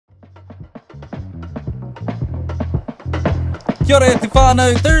Kia ora te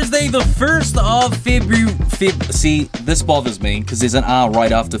whānau. Thursday, the 1st of February. See, this bothers me because there's an R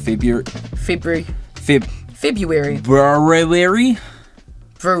right after February. February. February.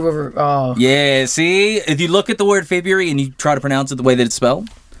 Oh. Yeah, see? If you look at the word February and you try to pronounce it the way that it's spelled.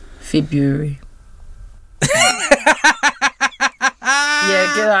 February.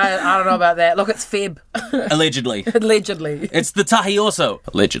 I don't know about that. Look, it's Feb. Allegedly. Allegedly. It's the Tahi also.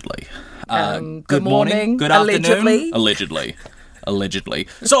 Allegedly. Good morning. Good afternoon. Allegedly.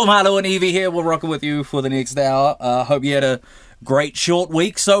 So, Mahalo and Evie here. We're rocking with you for the next hour. Hope you had a great short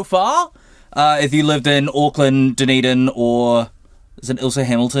week so far. If you lived in Auckland, Dunedin, or is it Ilsa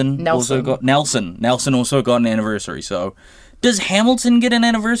Hamilton? Nelson also got an anniversary. So, does Hamilton get an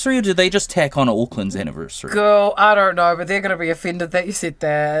anniversary, or do they just tack on Auckland's anniversary? Girl, I don't know, but they're going to be offended that you said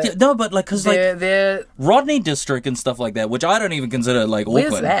that. Yeah, no, but because they're Rodney District and stuff like that, which I don't even consider like Auckland.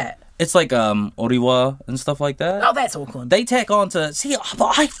 Where's that? It's like Oriwa and stuff like that. Oh, that's Auckland. They tack on to... See,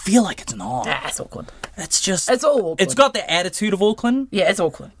 but I feel like it's not. That's Auckland. It's just... It's all Auckland. It's got the attitude of Auckland. Yeah, it's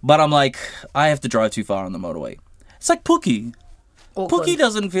Auckland. But I'm like, I have to drive too far on the motorway. It's like Pookie. Auckland. Pookie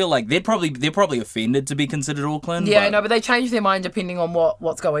doesn't feel like... They're probably offended to be considered Auckland. Yeah, but they change their mind depending on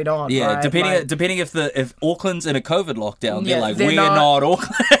what's going on. Yeah, right? depending if Auckland's in a COVID lockdown, yeah, they're like, we're not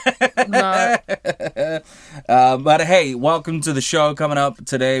Auckland. No. But hey, welcome to the show. Coming up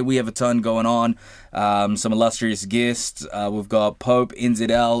today, we have a ton going on. Some illustrious guests. We've got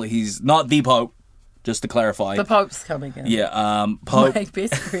PopeNZL. He's not the Pope, just to clarify. The Pope's coming in. Yeah, Pope. My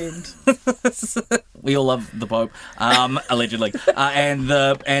best friend. We all love the Pope, allegedly.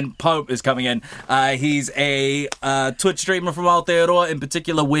 And Pope is coming in. He's a Twitch streamer from Aotearoa, in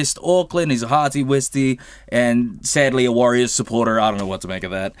particular West Auckland. He's a hearty Westie, and sadly a Warriors supporter. I don't know what to make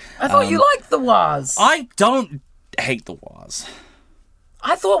of that. I thought you liked the Waz. I don't hate the Waz.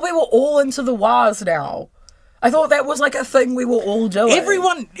 I thought we were all into the Waz now. I thought that was like a thing we were all doing.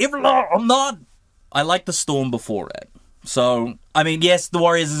 I'm not. I like the Storm before it. So, I mean, yes, the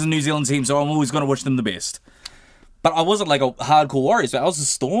Warriors is a New Zealand team, so I'm always going to wish them the best. But I wasn't like a hardcore Warriors fan. I was a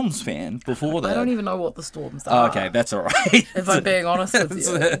Storms fan before that. I don't even know what the Storms are. Okay, that's all right. If I'm being honest with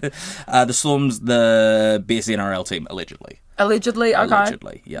you. The Storms, the best NRL team, allegedly. Allegedly? Okay.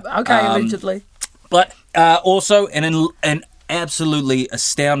 Allegedly, yeah. Okay, allegedly. But also, an absolutely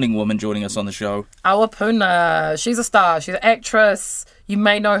astounding woman joining us on the show. Awa Puna. She's a star. She's an actress. You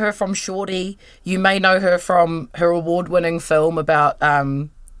may know her from Shorty. You may know her from her award-winning film about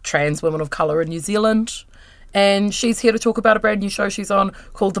trans women of colour in New Zealand. And she's here to talk about a brand new show she's on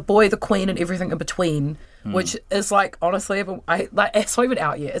called The Boy, the Queen, and Everything in Between, which is like, honestly, it's not even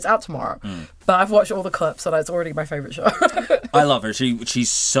out yet. It's out tomorrow. But I've watched all the clips and it's already my favourite show. I love her.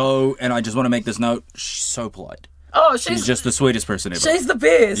 She's so, and I just want to make this note, she's so polite. Oh, she's just the sweetest person ever. She's the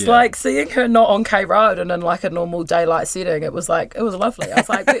best. Yeah. Like, seeing her not on K Road and in like a normal daylight setting, it was lovely. I was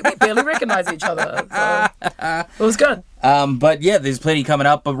like, we barely recognise each other. So it was good. But yeah, there's plenty coming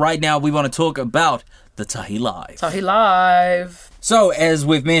up. But right now, we want to talk about the Tahi Live. Tahi Live. So, as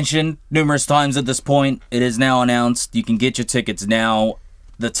we've mentioned numerous times at this point, it is now announced. You can get your tickets now.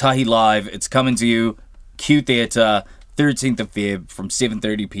 The Tahi Live. It's coming to you. Q Theatre, 13th of Feb from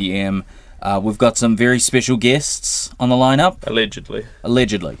 7:30 p.m. We've got some very special guests on the lineup.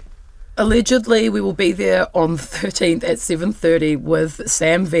 Allegedly, we will be there on the 13th at 7:30 with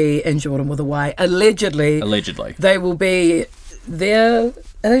Sam V and Jordan with a Y. Allegedly. They will be there.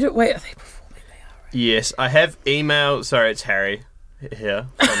 Are they performing? They are, right? Yes, I have email. Sorry, it's Harry here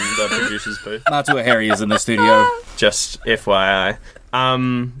from the producer's booth. Matua Harry is in the studio. Just FYI.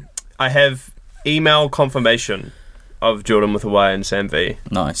 I have email confirmation of Jordan with a Y and Sam V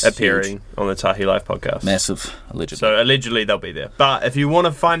appearing on the Tahi Live podcast. Massive, allegedly. So allegedly they'll be there. But if you want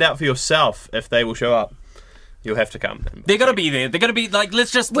to find out for yourself if they will show up, you'll have to come. They're going to be there. They're going to be like, let's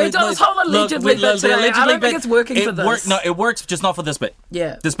just... We're doing this whole allegedly bit today. I don't think it's working for this. It works, just not for this bit.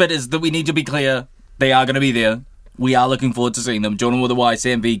 Yeah. This bit is that we need to be clear. They are going to be there. We are looking forward to seeing them. Jordan with a Y,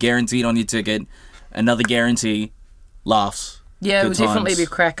 Sam V, guaranteed on your ticket. Another guarantee. Laughs. Yeah, it will definitely be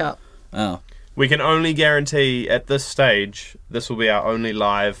crack up. Oh. We can only guarantee at this stage, this will be our only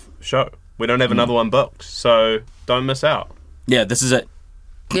live show. We don't have another one booked, so don't miss out. Yeah, this is it.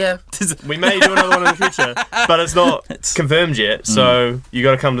 Yeah. We may do another one in the future, but it's not confirmed yet, so you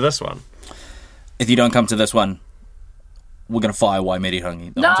got to come to this one. If you don't come to this one, we're going to fire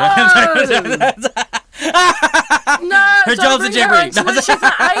Waimirirangi. No! No, her job's a jeopardy. She's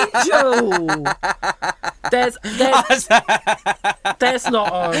an angel. That's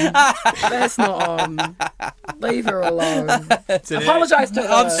not on. That's not on. Leave her alone. Apologise to her.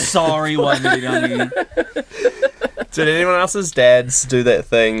 I'm sorry, Waimirirangi. Did anyone else's dads do that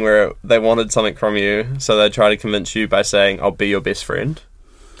thing where they wanted something from you, so they try to convince you by saying, I'll be your best friend?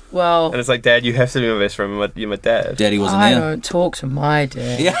 Well... And it's like, Dad, you have to be my best friend. You're my dad. Daddy wasn't there. I don't talk to my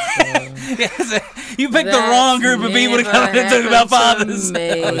dad. Yeah. You picked the wrong group of people to come and talk about fathers.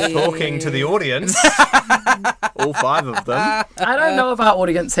 I was talking to the audience. All 5 of them. I don't know if our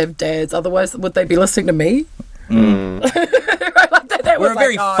audience have dads. Otherwise, would they be listening to me? We're a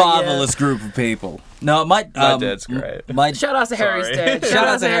very fatherless group of people. No, my dad's great. Shout out to Harry's dad. Shout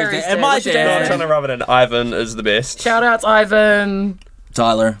out to Harry's dad. And my dad. Not trying to rub it in. Ivan is the best. Shout out to Ivan.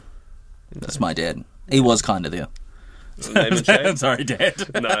 Tyler. That's my dad. He was kind of there. I'm sorry, Dad.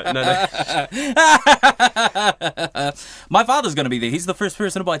 No. My father's going to be there. He's the first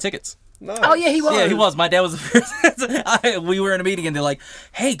person to buy tickets. Nice. Oh, yeah, he was. Yeah, he was. My dad was the first. We were in a meeting and they're like,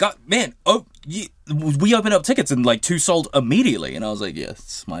 hey, we opened up tickets and like 2 sold immediately. And I was like, yeah,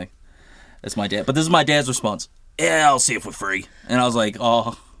 that's my dad. But this is my dad's response. Yeah, I'll see if we're free. And I was like,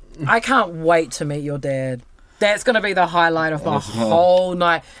 oh. I can't wait to meet your dad. That's going to be the highlight of my whole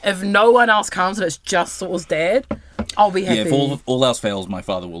night. If no one else comes and it's just Saul's dad, I'll be happy. Yeah, if all else fails, my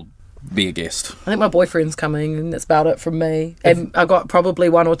father will be a guest. I think my boyfriend's coming and that's about it from me. And I've got probably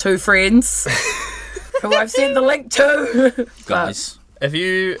 1 or 2 friends who I've sent the link to. Guys. If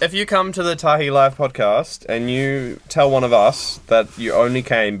you come to the TAHI Live podcast and you tell one of us that you only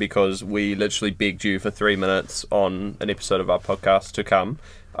came because we literally begged you for 3 minutes on an episode of our podcast to come,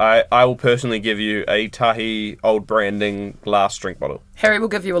 I will personally give you a TAHI old branding glass drink bottle. Harry will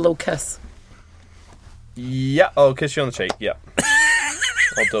give you a little kiss. Yeah, I'll kiss you on the cheek, yeah.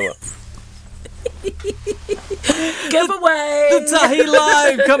 I'll do it. Giveaway! The TAHI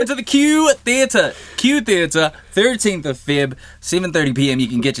Live coming to the Q Theatre. Q Theatre, 13th of Feb, 7:30 p.m. You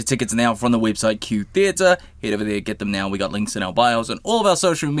can get your tickets now from the website Q Theatre. Head over there, get them now. We got links in our bios and all of our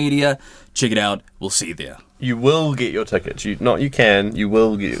social media. Check it out. We'll see you there. You will get your tickets. You will get your tickets. You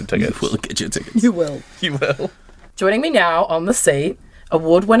will get your tickets. You will. You will. Joining me now on the seat,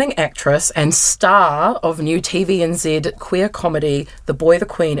 award-winning actress and star of new TVNZ queer comedy, The Boy, the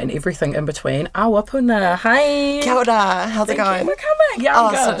Queen, and Everything in Between, Awa Puna. Hi. Kia ora. How's it going? Thank you for coming. Yeah,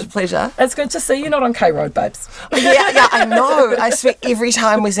 I'm good. Such a pleasure. It's good to see you not on K-Road, babes. Yeah, I know. I swear every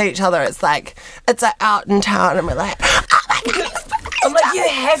time we see each other, it's like out in town and we're like, oh my God. I'm like, you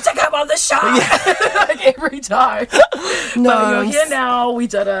have to come on the show. Yeah. Like every time. No. But you're here now. We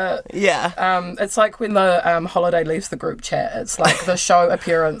did it. Yeah. It's like when the holiday leaves the group chat. It's like the show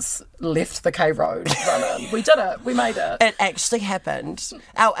appearance left the K Road run-in. We did it. We made it. It actually happened.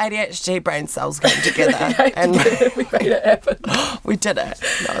 Our ADHD brain cells came together and we made it happen. We did it.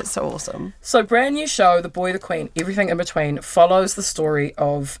 No, it's so awesome. So brand new show, The Boy, the Queen, Everything in Between, follows the story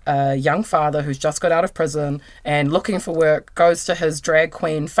of a young father who's just got out of prison and looking for work, goes to his drag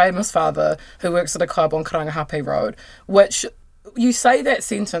queen famous father who works at a club on Karangahape Road, which you say that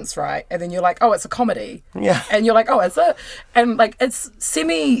sentence right and then you're like, oh, it's a comedy. Yeah. And you're like, oh, is it? And like it's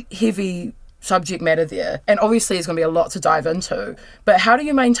semi-heavy subject matter there, and obviously there's going to be a lot to dive into, but how do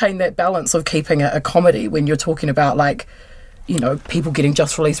you maintain that balance of keeping it a comedy when you're talking about like, you know, people getting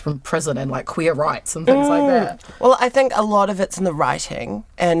just released from prison and like queer rights and things like that? Well, I think a lot of it's in the writing,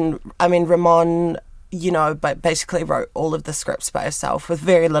 and I mean Ramon, you know, but basically wrote all of the scripts by herself with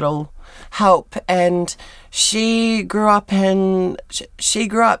very little help, and she grew up on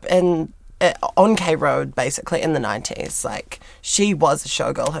K Road basically in the 90s. Like she was a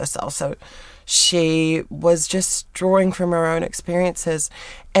showgirl herself, so she was just drawing from her own experiences.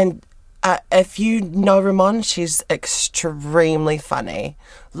 And if you know Ramon, she's extremely funny,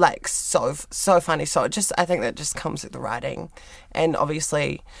 like so funny. So I think that just comes with the writing, and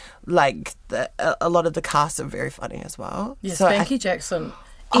obviously, like a lot of the cast are very funny as well. Yeah, so Spanky Jackson.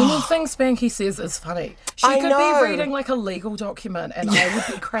 Anything Spanky says is funny. She could be reading like a legal document and I would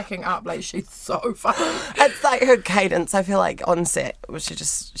be cracking up. Like she's so funny. It's like her cadence, I feel like on set, she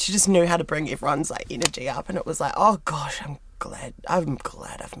just knew how to bring everyone's like energy up, and it was like, oh gosh, I'm glad I've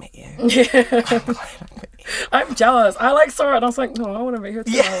met you. Yeah. I'm glad I've met you. I'm jealous. I like saw it and I was like, no, I want to meet her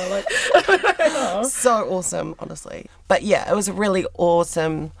too. Yeah. Like, oh. So awesome, honestly. But yeah, it was a really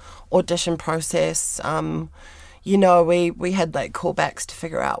awesome audition process. You know, we had like callbacks to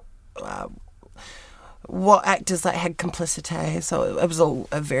figure out what actors like had complicity. So it was all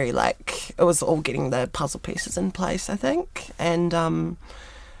it was all getting the puzzle pieces in place, I think. And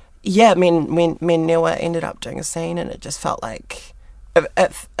yeah, me and Newa ended up doing a scene, and it just felt like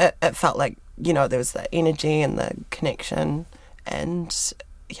it felt like, you know, there was the energy and the connection, and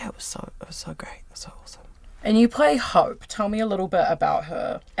yeah, it was so great. It was so awesome. And you play Hope. Tell me a little bit about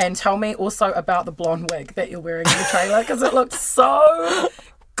her. And tell me also about the blonde wig that you're wearing in the trailer, because it looks so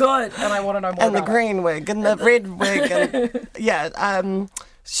Good, and I want to know more and about the green wig and the red wig. And, yeah,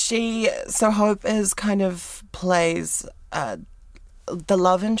 so Hope is kind of plays the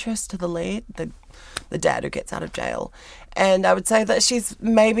love interest to the lead, the dad who gets out of jail. And I would say that she's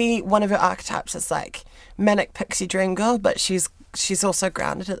maybe one of her archetypes is like manic pixie dream girl, but she's also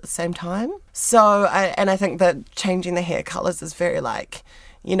grounded at the same time. So, I think that changing the hair colours is very like,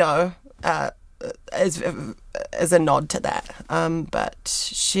 you know, is a nod to that. But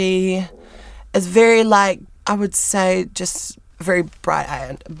she is very like, I would say, just very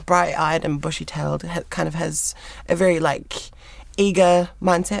bright-eyed and bushy-tailed. Kind of has a very like eager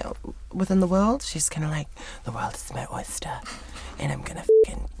mindset within the world. She's kind of like, the world is my oyster, and I'm gonna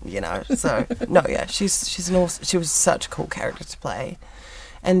fucking, you know. So no, yeah, she was such a cool character to play,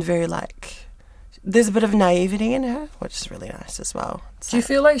 and very like, there's a bit of naivety in her, which is really nice as well. So, Do you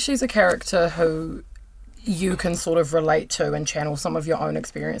feel like she's a character who you can sort of relate to and channel some of your own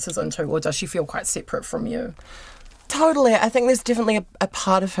experiences into, or does she feel quite separate from you? Totally. I think there's definitely a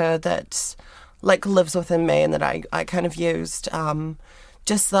part of her that like lives within me and that I kind of used.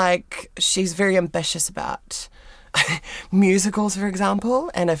 Just like she's very ambitious about musicals, for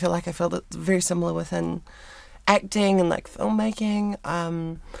example, and I feel that very similar within acting and like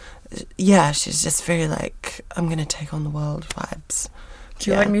filmmaking. Yeah, she's just very like, I'm going to take on the world vibes.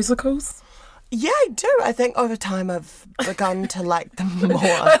 Do you like musicals? Yeah, I do. I think over time I've begun to like them more.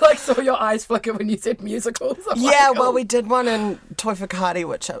 I like saw your eyes flicker when you said musicals. Well, we did one in Toi Whakaari,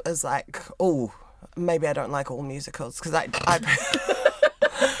 which was like, oh, maybe I don't like all musicals, because I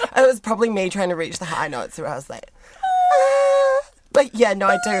it was probably me trying to reach the high notes where I was like, but yeah, no,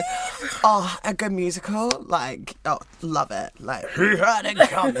 I do. Oh, a good musical, like, oh, love it. Like, who had it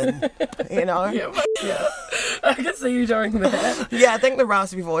coming? You know? Yeah. I can see you doing that. Yeah, I think the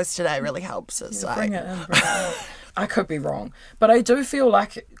raspy voice today really helps us. Yeah, bring it in. I could be wrong, but I do feel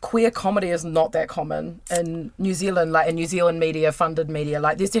like queer comedy is not that common in New Zealand, like in New Zealand media, funded media.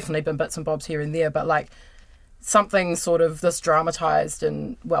 Like, there's definitely been bits and bobs here and there, but like something sort of this dramatised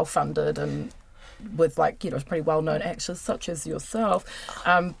and well-funded and with like, you know, pretty well-known actors such as yourself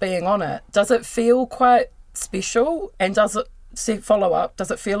being on it. Does it feel quite special? And does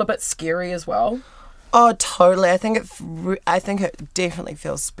it feel a bit scary as well? Oh, totally. I think it definitely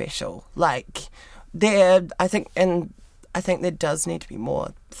feels special. Like, I think there does need to be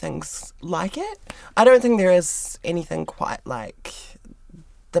more things like it. I don't think there is anything quite like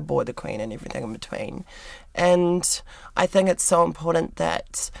The Boy, the Queen, and everything in between. And I think it's so important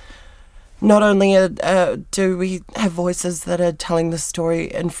that not only do we have voices that are telling the story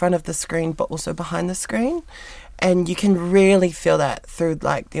in front of the screen, but also behind the screen. And you can really feel that through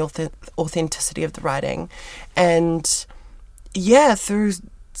like the authenticity of the writing, and yeah, through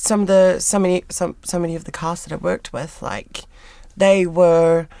so many of the cast that I worked with, like they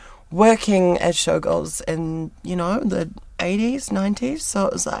were working as showgirls in, you know, the 80s, 90s. So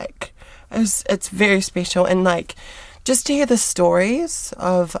it was like it's very special, and like just to hear the stories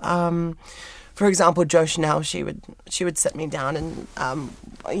of, for example, Jo Chanel, she would sit me down and,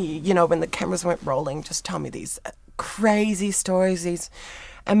 you know, when the cameras weren't rolling, just tell me these crazy stories, these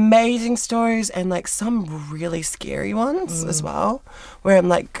amazing stories, and like some really scary ones as well, where I'm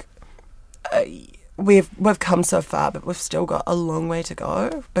like, we've come so far, but we've still got a long way to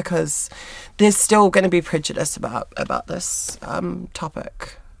go, because there's still going to be prejudice about this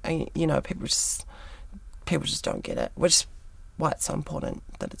topic, and, you know, people just don't get it, which is why it's so important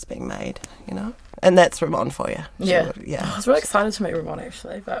that it's being made, you know. And that's Ramon for you. Yeah. Yeah. I was really excited to meet Ramon,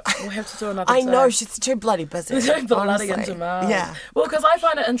 actually, but we'll have to do another I day. know, she's too bloody busy. Too bloody in honestly. demand. Yeah. Well, because I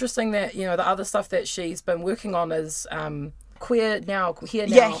find it interesting that, you know, the other stuff that she's been working on is queer now, here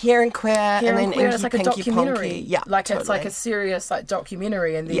now. Yeah, here and queer, Here and then queer, Inky, it's like a Pinky, documentary. Ponky. Yeah, like totally. it's like a serious like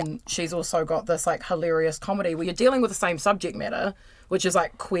documentary, and then she's also got this like hilarious comedy where you're dealing with the same subject matter, which is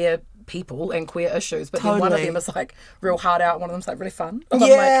like queer people and queer issues, but then one of them is like real hard out, one of them's like really fun. And I'm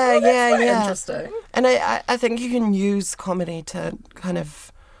like, oh, that's quite interesting. And I think you can use comedy to kind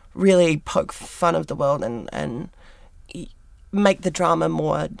of really poke fun of the world and make the drama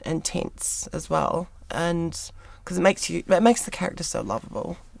more intense as well, and because it makes the character so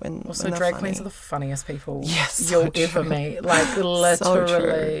lovable. Also, when drag funny. queens are the funniest people so you'll ever true. meet. Like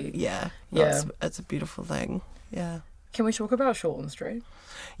literally, So yeah. Yeah. It's a beautiful thing. Yeah. Can we talk about Shortland Street?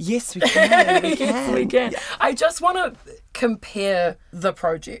 Yes, we can. Yes, we can. Yeah. I just want to compare the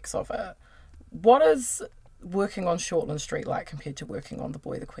projects of it. What is working on Shortland Street like compared to working on The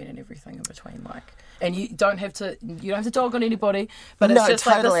Boy, the Queen, and everything in between like? And you don't have to dog on anybody, but it's just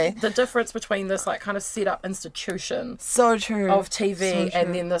totally. like this, the difference between this like kind of set up institution So true. of TV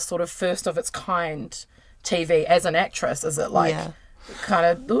and then this sort of first of its kind TV as an actress. Is it like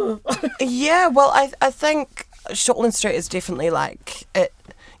kind of... Yeah, well, I think Shortland Street is definitely like it.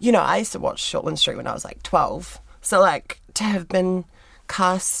 You know, I used to watch Shortland Street when I was like 12. So like to have been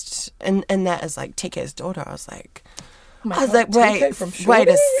cast in that as like TK's daughter, I was like, wait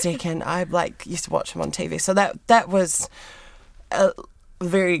a second. I like used to watch him on TV. So that was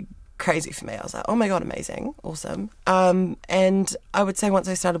very crazy for me. I was like, oh my God, amazing, awesome. And I would say once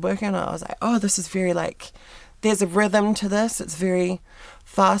I started working on it, I was like, oh, this is very like, there's a rhythm to this. It's very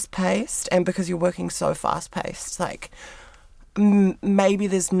fast paced, and because you're working so fast paced, like maybe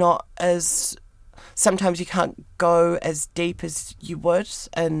there's not as, sometimes you can't go as deep as you would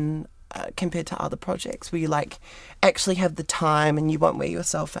and compared to other projects where you like actually have the time and you won't wear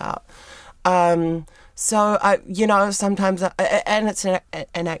yourself out. So I, you know, sometimes, and it's an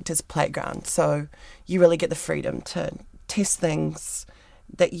actor's playground, so you really get the freedom to test things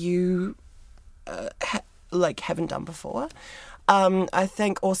that you haven't done before. I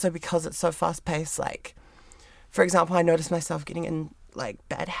think also because it's so fast paced, like, for example, I noticed myself getting in like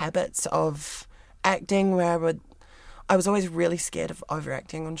bad habits of acting where I was always really scared of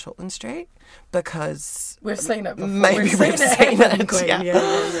overacting on Shortland Street because we've seen it before. Maybe we've seen it.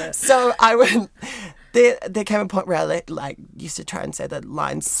 Yeah. So I would. There came a point where I like used to try and say the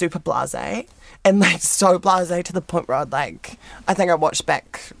lines super blasé, and like so blasé to the point where I'd like, I think I watched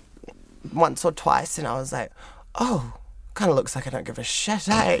back once or twice and I was like, oh, kind of looks like I don't give a shit,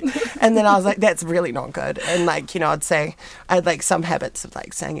 eh? And then I was like, that's really not good. And like, you know, I'd say I had like some habits of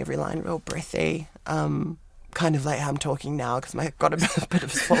like saying every line real breathy, kind of like how I'm talking now because I've got a bit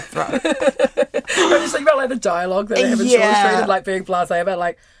of a sore throat. I'm just thinking about like the dialogue that they have in Shortland Street and like being blasé about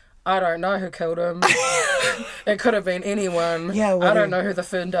like, I don't know who killed him. It could have been anyone. Yeah, well, I don't know who the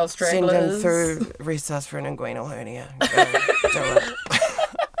Ferndale Strangler is. Send him through resus for an inguinal hernia. Do it.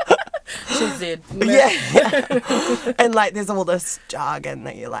 She's dead. Yeah. And like there's all this jargon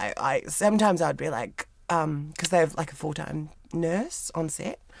that you're like, sometimes I'd be like, because they have like a full-time nurse on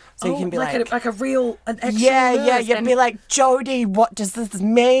set. So you can be like an actual nurse. Yeah, you'd be like, Jodie, what does this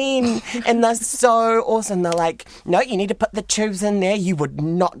mean? And they're so awesome. They're like, no, you need to put the tubes in there. You would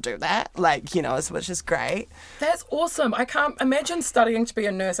not do that. Like, you know, which is great. That's awesome. I can't imagine studying to be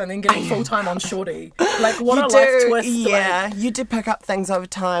a nurse and then getting full-time on Shorty. Like, what a life twist. Yeah, like, you did pick up things over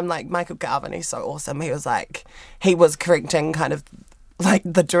time. Like, Michael Garvin, he's so awesome. He was correcting kind of like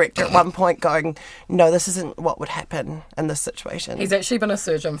the director at one point going, no, this isn't what would happen in this situation. He's actually been a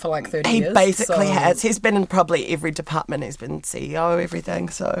surgeon for like 30 years. He basically has. He's been in probably every department. He's been CEO, everything.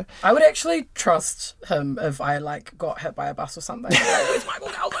 So I would actually trust him if I like got hit by a bus or something. Like, where's Michael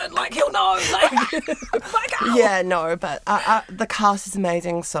Galvin? Like, he'll know. Like, Michael. Yeah, no, but the cast is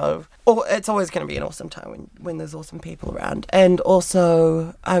amazing. So it's always going to be an awesome time when there's awesome people around. And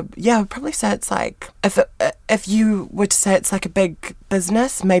also, I'd probably say it's like, if you were to say it's like a big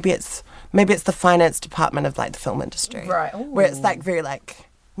business, maybe it's the finance department of like the film industry, right? Ooh. Where it's like very like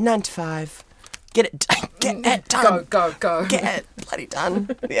 9 to 5, get it done, go, get it bloody done.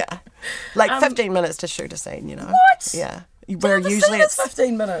 Yeah, like 15 minutes to shoot a scene, you know. What? Yeah. Where usually it's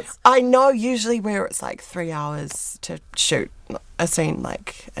 15 minutes. I know, usually where it's like 3 hours to shoot a scene,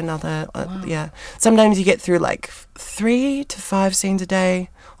 like another. Wow. Yeah. Sometimes you get through like 3 to 5 scenes a day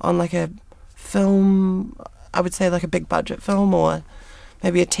on like a film. I would say like a big budget film or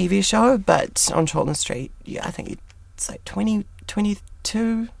maybe a TV show, but on Shortland Street, yeah, I think it's like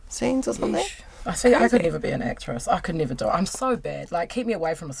 22 scenes or something. I see. I could never be an actress. I could never do it. I'm so bad. Like, keep me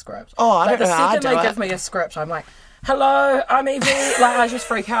away from a script. Oh, I don't know how I do it. The second they give me a script, I'm like, hello, I'm Evie. Like, I just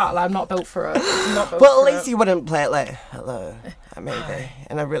freak out. Like, I'm not built for it. Well, at least you wouldn't play it like, hello, I'm Evie,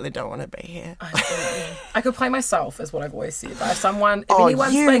 and I really don't want to be here. I could play myself, is what I've always said. But if anyone's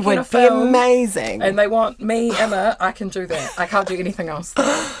making a film, you would be amazing, and they want me in it, I can do that. I can't do anything else.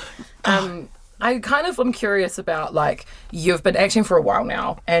 I kind of am curious about, like, you've been acting for a while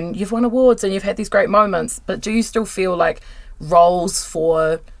now, and you've won awards, and you've had these great moments, but do you still feel like roles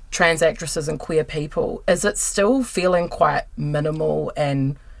for trans actresses and queer people, is it still feeling quite minimal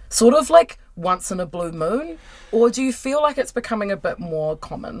and sort of like once in a blue moon? Or do you feel like it's becoming a bit more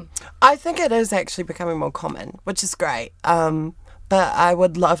common? I think it is actually becoming more common, which is great. But I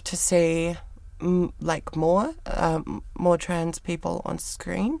would love to see like more trans people on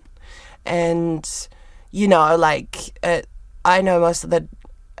screen. And, you know, like I know most of the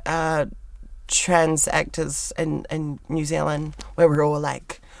trans actors in New Zealand where we're all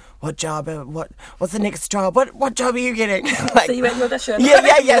like, what job? What's the next job? What job are you getting? Like, so you went to audition.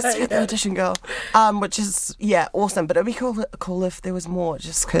 Yes, the audition girl. Which is awesome. But it'd be cool if there was more,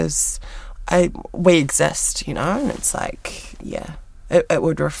 just because we exist, you know. And it's like it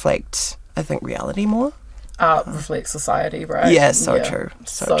would reflect, I think, reality more. Art reflects society, right? Yeah, so true.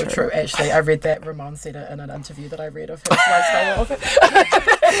 So true. Actually, I read that. Ramon said it in an interview that I read of him. So I stole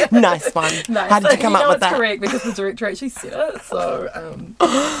it. Nice one. Nice. How did you come up with that? It's correct because the director actually said it. So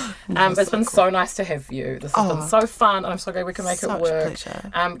it's been so nice to have you. This has been so fun, and I'm so glad we can make it work.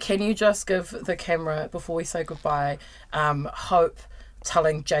 Pleasure. Can you just give the camera, before we say goodbye, Hope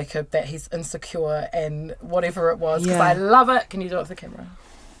telling Jacob that he's insecure and whatever it was, because I love it. Can you do it with the camera?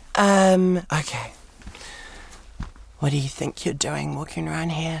 Okay. What do you think you're doing walking around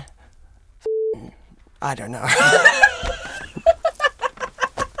here? I don't know.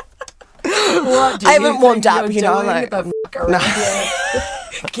 What do I haven't warmed up, you know, like...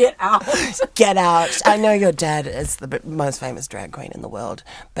 Get out. Get out. I know your dad is the most famous drag queen in the world,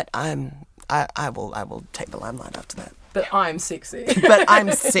 but I will take the limelight after that. But I'm sexy. But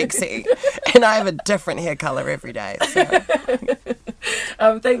I'm sexy. And I have a different hair colour every day. So.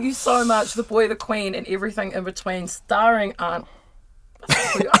 Thank you so much. The Boy, the Queen, and everything in between, starring Auntie.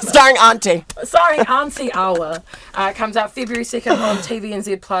 Starring Auntie Awa. Comes out February 2nd on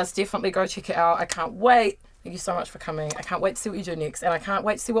TVNZ+. Definitely go check it out. I can't wait. Thank you so much for coming. I can't wait to see what you do next. And I can't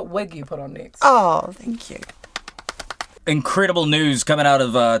wait to see what wig you put on next. Oh, thank you. Incredible news coming out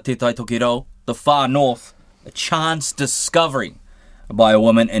of Te Tai Tokiro, the far north. A chance discovery by a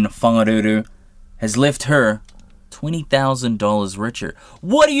woman in Whangaruru has left her $20,000 richer.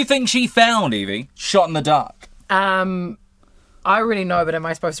 What do you think she found, Evie? Shot in the dark. I already know, but am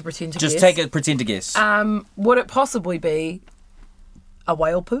I supposed to pretend to guess? Just pretend to guess. Would it possibly be a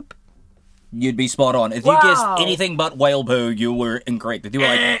whale poop? You'd be spot on. If you guessed anything but whale poo, you were incorrect. If you were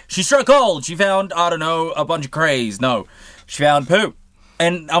like, she struck gold, she found, I don't know, a bunch of craze. No, she found poo.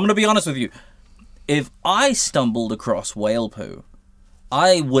 And I'm going to be honest with you. If I stumbled across whale poo,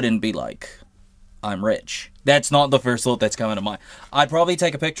 I wouldn't be like, I'm rich. That's not the first thought that's coming to mind. I'd probably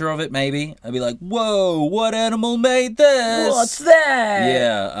take a picture of it, maybe. I'd be like, whoa, what animal made this? What's that?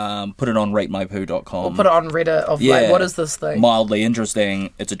 Yeah, put it on ratemypoo.com. Or put it on Reddit of like, what is this thing? Mildly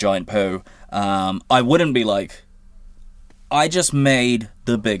interesting. It's a giant poo. I wouldn't be like, I just made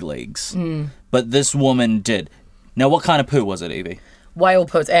the big leagues. But this woman did. Now, what kind of poo was it, Evie? Whale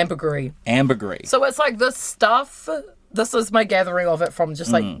poo. It's ambergris. Ambergris. So it's like this stuff. This is my gathering of it from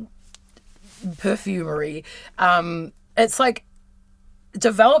just like perfumery. It's like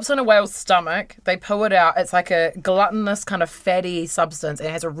develops in a whale's stomach. They poo it out. It's like a glutinous kind of fatty substance. It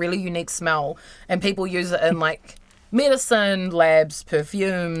has a really unique smell, and people use it in like medicine, labs,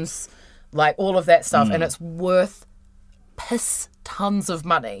 perfumes, like all of that stuff. And it's worth piss tons of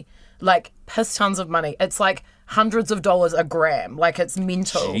money. Like piss tons of money. It's like hundreds of dollars a gram. Like it's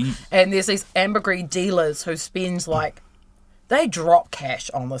mental. Jeez. And there's these ambergris dealers who spend like, they drop cash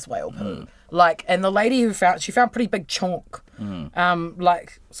on this whale poo. Like, and the lady who found, she found pretty big chunk.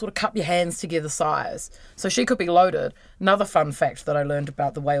 Like sort of cup your hands together size. So she could be loaded. Another fun fact that I learned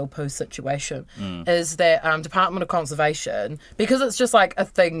about the whale poo situation is that Department of Conservation, because it's just like a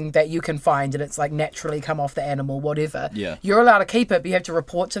thing that you can find and it's like naturally come off the animal, whatever. Yeah. You're allowed to keep it, but you have to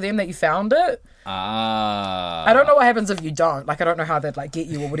report to them that you found it. I don't know what happens if you don't. Like, I don't know how they'd like get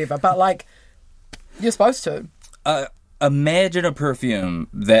you or whatever, but like, you're supposed to. Imagine a perfume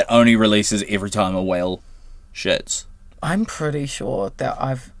that only releases every time a whale shits. I'm pretty sure that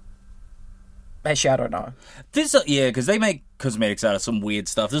actually, I don't know. Because they make cosmetics out of some weird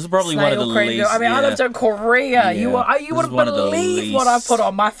stuff. This is probably one of the least... I mean, I lived in Korea. You wouldn't believe what I put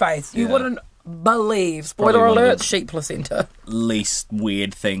on my face. You wouldn't believe. Spoiler alert, sheep placenta. Least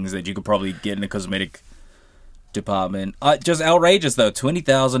weird things that you could probably get in a cosmetic department. Just outrageous, though.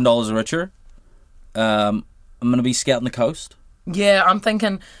 $20,000 richer. I'm going to be scouting the coast. Yeah, I'm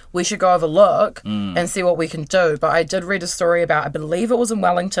thinking we should go have a look and see what we can do. But I did read a story about, I believe it was in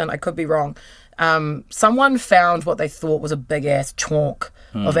Wellington, I could be wrong. Someone found what they thought was a big-ass chunk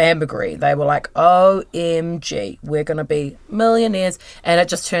of ambergris. They were like, OMG, we're going to be millionaires. And it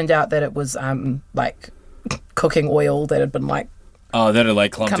just turned out that it was like cooking oil that had been like... Oh, that are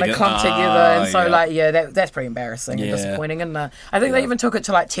like clumped together. And so that's pretty embarrassing and disappointing. And I think they even took it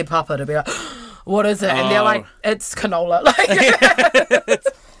to like Te Papa to be like... What is it? And they're like, it's canola.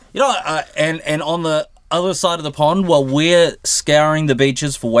 And on the other side of the pond, while we're scouring the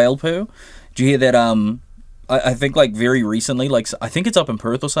beaches for whale poo, do you hear that? I think like very recently, like I think it's up in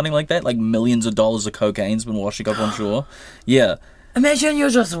Perth or something like that. Like millions of dollars of cocaine's been washing up on shore. Yeah. Imagine you're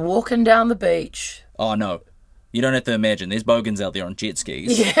just walking down the beach. Oh no. You don't have to imagine. There's bogans out there on jet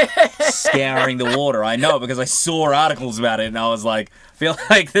skis scouring the water. I know because I saw articles about it and I was like, feel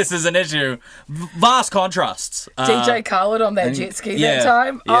like this is an issue. Vast contrasts. DJ Khaled on that jet ski that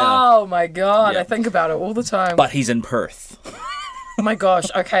time? Yeah. Oh my God. Yeah. I think about it all the time. But he's in Perth. Oh my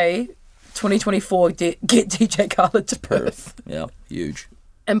gosh. Okay. 2024, get DJ Khaled to Perth. Yeah, huge.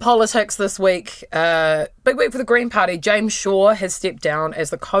 In politics this week, big week for the Green Party. James Shaw has stepped down as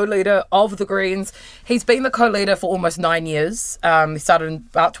the co-leader of the Greens. He's been the co-leader for almost 9 years. He started in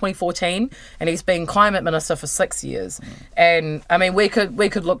about 2014, and he's been climate minister for 6 years. And I mean, we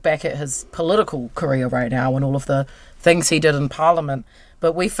could look back at his political career right now and all of the things he did in Parliament,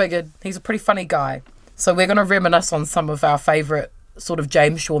 but we figured he's a pretty funny guy. So we're going to reminisce on some of our favourite sort of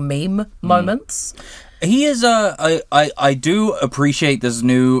James Shaw meme moments. He is I do appreciate this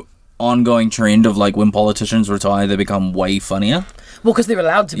new ongoing trend of like when politicians retire, they become way funnier. Well, because they're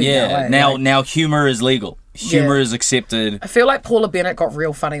allowed to be. Yeah, now humor is legal. Humor is accepted. I feel like Paula Bennett got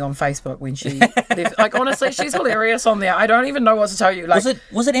real funny on Facebook when she like honestly, she's hilarious on there. I don't even know what to tell you. Like,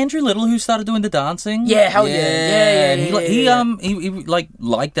 was it Andrew Little who started doing the dancing? Yeah, hell yeah. He like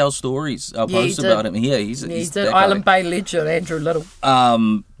liked our stories, our posts about him. Yeah, he did. Island Bay legend Andrew Little.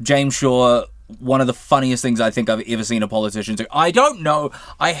 James Shaw. One of the funniest things I think I've ever seen a politician do. I don't know.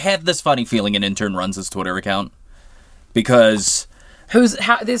 I have this funny feeling an intern runs his Twitter account because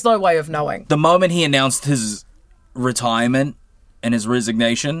there's no way of knowing. The moment he announced his retirement and his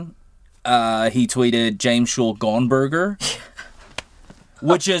resignation, he tweeted James Shaw Gone Burger,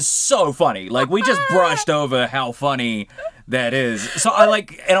 which is so funny. Like, we just brushed over how funny that is. So I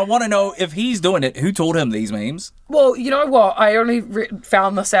want to know if he's doing it. Who told him these memes? Well, you know what? I only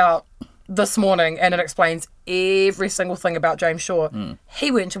found this out this morning, and it explains every single thing about James Shaw.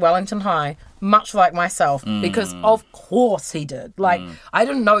 He went to Wellington High, much like myself, because of course he did. Like, I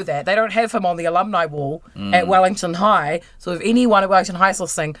didn't know that. They don't have him on the alumni wall at Wellington High. So if anyone at Wellington High is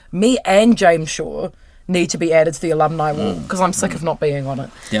listening, me and James Shaw need to be added to the alumni wall, because I'm sick of not being on it.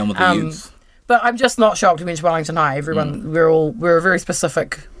 Down with the youth. But I'm just not shocked we went to Wellington High. Everyone, we're a very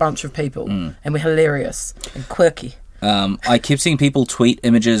specific bunch of people, and we're hilarious and quirky. I kept seeing people tweet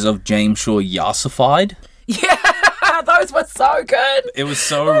images of James Shaw yassified. Yeah, those were so good. It was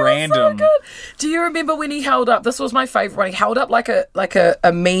so random. So good. Do you remember when he held up? This was my favorite one. He held up like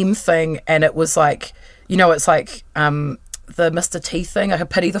a meme thing, and it was like, you know, it's like the Mr. T thing, like a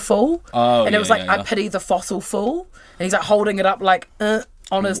pity the fool. Oh, and it was like I pity the fossil fool, and he's like holding it up like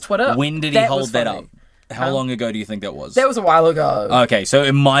on his Twitter. When did he hold that up? How long ago do you think that was? That was a while ago. Okay, so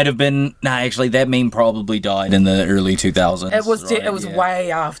it might have been... Nah, actually, that meme probably died in the early 2000s. It was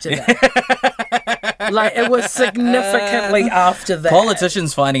way after that. Like, it was significantly after that.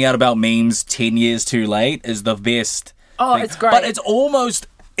 Politicians finding out about memes 10 years too late is the best thing. It's great. But it's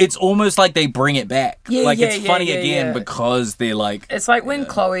almost like they bring it back. It's funny again because they're like... It's like when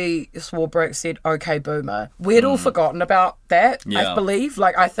Chloe Swarbrick said, "Okay, boomer." We'd all forgotten about that, I believe.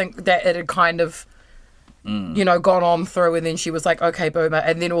 Like, I think that it had kind of... you know, gone on through, and then she was like, "Okay, boomer,"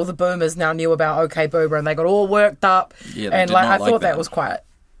 and then all the boomers now knew about "Okay, boomer," and they got all worked up. Yeah, and like I thought that was quite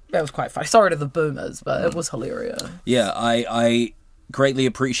funny. Sorry to the boomers, but it was hilarious. Yeah, I greatly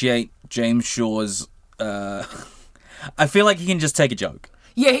appreciate James Shaw's. I feel like he can just take a joke.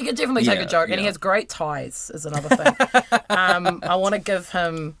 Yeah, he can definitely take a joke, and he has great ties. Is another thing. I want to give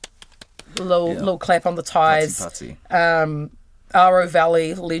him a little clap on the ties. Putsy. Aro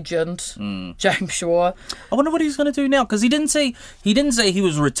Valley legend, James Shaw. I wonder what he's going to do now, because he didn't say he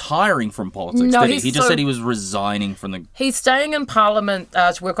was retiring from politics, did he? He just said he was resigning from the... He's staying in Parliament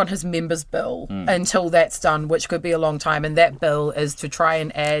to work on his members' bill until that's done, which could be a long time, and that bill is to try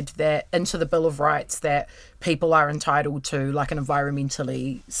and add that into the Bill of Rights that people are entitled to, like, an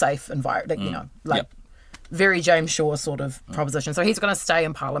environmentally safe environment, you know, like... Very James Shaw sort of proposition. So he's going to stay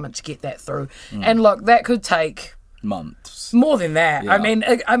in Parliament to get that through. And look, that could take... months. More than that.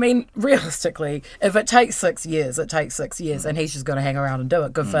 Yeah. I mean, realistically, if it takes 6 years, it takes 6 years, and he's just going to hang around and do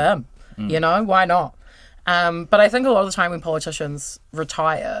it. Good for him. You know, why not? But I think a lot of the time when politicians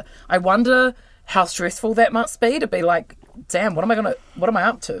retire, I wonder how stressful that must be to be like, damn, what am I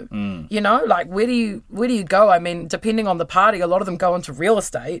up to? You know, like where do you go? I mean, depending on the party, a lot of them go into real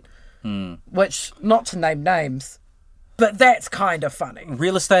estate, which, not to name names, but that's kind of funny.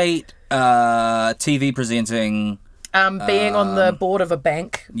 Real estate, TV presenting. Being on the board of a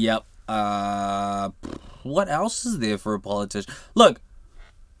bank. Yep. What else is there for a politician? Look,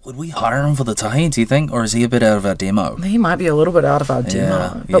 would we hire him for the TAHI, do you think? Or is he a bit out of our demo? He might be a little bit out of our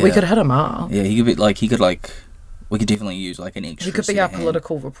demo. But we could hit him up. Yeah, we could definitely use like an extra. He could be our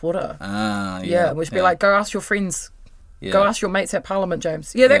political reporter. Yeah. We should be like, go ask your friends. Yeah. Go ask your mates at Parliament,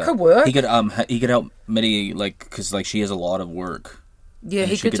 James. Yeah, that could work. He could help Mitty, like, because like she has a lot of work. Yeah,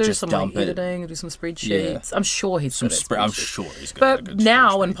 he could do some like editing, do some spreadsheets. Yeah. I'm sure he's good at spreadsheets. I'm sure he's good. But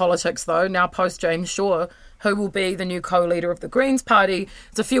now in politics, though, now post James Shaw, who will be the new co-leader of the Greens Party,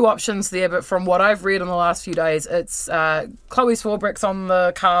 there's a few options there. But from what I've read in the last few days, it's Chloe Swarbrick's on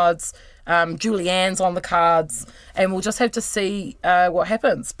the cards. Julianne's on the cards, and we'll just have to see what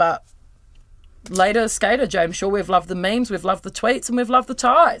happens. But later skater, James Shaw, we've loved the memes, we've loved the tweets, and we've loved the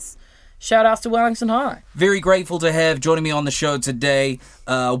ties. Shout outs to Wellington High. Very grateful to have joining me on the show today,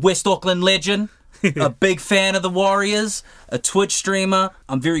 West Auckland legend, a big fan of the Warriors, a Twitch streamer.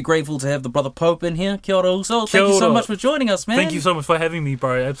 I'm very grateful to have the brother Pope in here. Kia ora also. Thank you so much for joining us, man. Thank you so much for having me,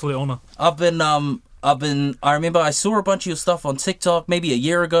 bro. Absolute honour. I remember I saw a bunch of your stuff on TikTok maybe a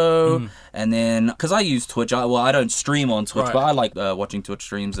year ago, and then, because I use Twitch, I don't stream on Twitch, Right. but I like watching Twitch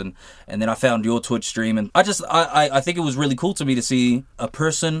streams, and then I found your Twitch stream, and I think it was really cool to me to see a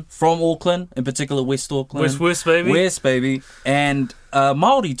person from Auckland, in particular West Auckland. West, baby. West, baby. And a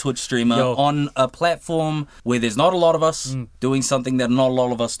Māori Twitch streamer on a platform where there's not a lot of us doing something that not a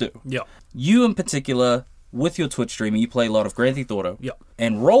lot of us do. Yeah. You in particular, with your Twitch streaming, you play a lot of Grand Theft Auto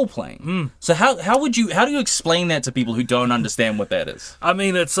and role playing. So how do you explain that to people who don't understand what that is? I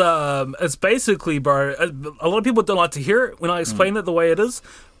mean, it's basically, bro. A lot of people don't like to hear it when I explain it the way it is,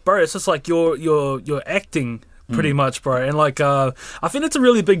 bro. It's just like you're acting pretty much, bro. And like I think it's a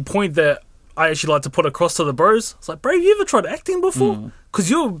really big point that I actually like to put across to the bros. It's like, bro, you ever tried acting before? Because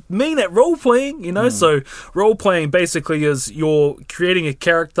you're mean at role playing, you know. So role playing basically is you're creating a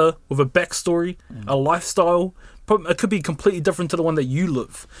character with a backstory, a lifestyle. It could be completely different to the one that you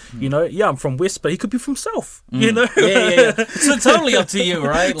live. You know, I'm from West, but he could be from South. You know, yeah. So totally up to you,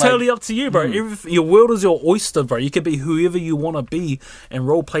 right? Totally up to you, bro. Your world is your oyster, bro. You can be whoever you want to be and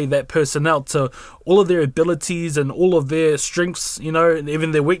role play that person out to all of their abilities and all of their strengths, you know, and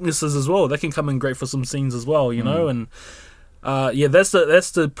even their weaknesses as well. That can come in great for some scenes as well, you know. And that's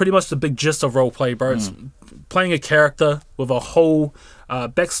the pretty much the big gist of role play, bro. It's playing a character with a whole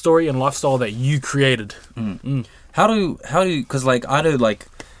backstory and lifestyle that you created. How do because like I know like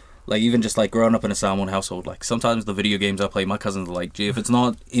even just like growing up in a Samoan household, like sometimes the video games I play, my cousins are like, gee, if it's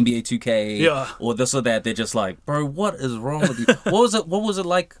not NBA 2K or this or that, they're just like, bro, what is wrong with you? What was it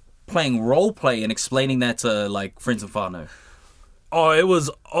like playing role play and explaining that to like friends and whānau? Oh, it was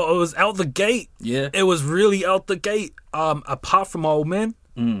out the gate. Yeah, it was really out the gate. Apart from my old man,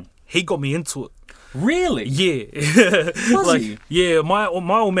 he got me into it. Really? Yeah. Was he? Yeah, my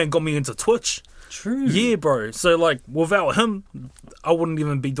old man got me into Twitch. True. Yeah, bro. So like without him, I wouldn't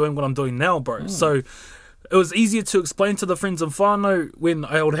even be doing what I'm doing now, bro. So it was easier to explain to the friends and whānau when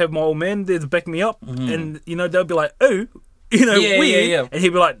I would have my old man there to back me up, and you know they'll be like, "Oh, you know, weird," yeah. and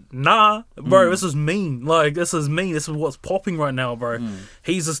he'd be like, "Nah, bro, this is mean. Like this is mean. This is what's popping right now, bro.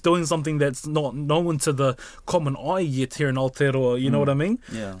 He's just doing something that's not known to the common eye yet here in Aotearoa. You know what I mean?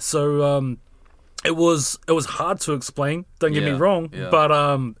 Yeah. So It was hard to explain. Don't get me wrong, but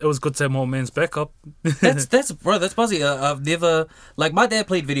it was good to have my old man's backup. That's buzzy. I've never like my dad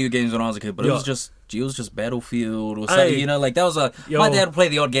played video games when I was a kid, but it was just Battlefield or something. You know, like that was my dad would play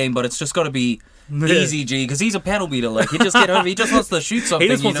the odd game, but it's just got to be easy, G, because he's a panel beater. Like he just get over. He just wants to shoot something.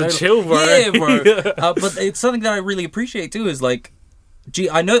 He just wants to chill, bro. Yeah, bro. But it's something that I really appreciate too. Is like, gee,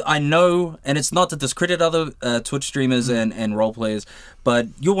 I know, and it's not to discredit other Twitch streamers and role players, but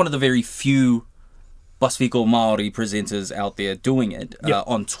you're one of the very few Pasifiko Māori presenters out there doing it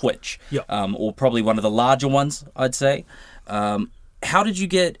on Twitch, or probably one of the larger ones, I'd say. How did you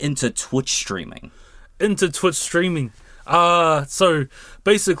get into Twitch streaming? So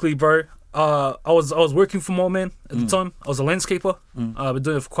basically, bro, I was working for my old man at the time. I was a landscaper. I've been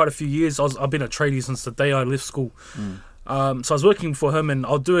doing it for quite a few years. I've been a tradie since the day I left school. So I was working for him, and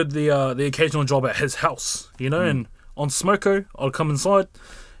I'll do the occasional job at his house, you know. And on Smoko, I'll come inside,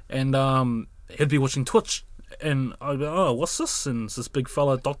 and he'd be watching Twitch, and I'd be like, oh, what's this? And it's this big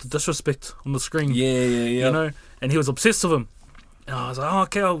fella, Dr. Disrespect, on the screen. Yeah. You know, and he was obsessed with him. And I was like, oh,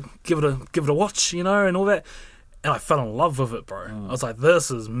 okay, I'll give it a watch, you know, and all that. And I fell in love with it, bro. I was like,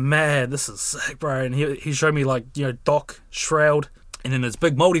 this is mad, this is sick, bro. And he showed me, like, you know, Doc, Shroud, and then this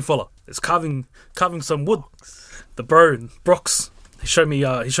big Māori fella that's carving some wood. The bro, Brooks. He showed me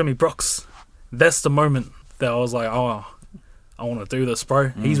Brooks. That's the moment that I was like, oh, I want to do this, bro.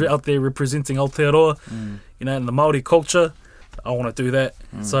 He's out there representing Aotearoa, you know, and the Māori culture. I want to do that.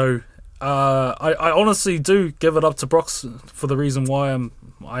 So I honestly do give it up to Brox for the reason why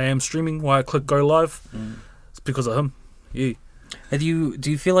I am streaming, why I click go live. It's because of him. Yeah. Do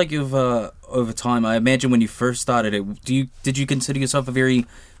you feel like you've over time? I imagine when you first started it, did you consider yourself a very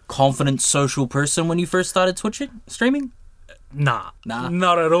confident social person when you first started streaming? Nah,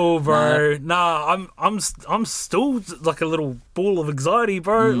 not at all, bro. Nah, I'm still like a little ball of anxiety,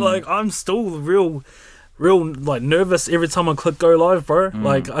 bro. Like I'm still real like nervous every time I click go live, bro.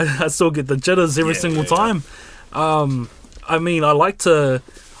 Like I still get the jitters every single time. I mean,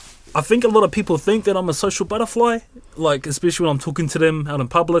 I think a lot of people think that I'm a social butterfly like especially when I'm talking to them out in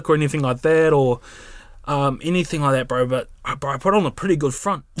public or anything like that, or anything like that, bro. But bro, I put on a pretty good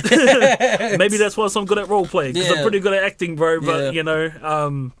front. Maybe that's why I'm good at role play, because I'm pretty good at acting, bro. But you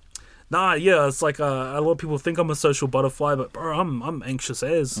know, it's like a lot of people think I'm a social butterfly, but bro, I'm anxious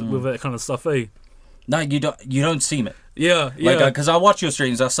as with that kind of stuff, eh? No, you don't seem it. Yeah. Like, because I watch your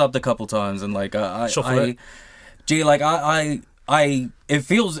streams, I subbed a couple times, and like it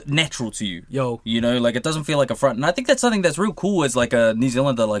feels natural to you. Yo. You know, like it doesn't feel like a front. And I think that's something that's real cool as like a New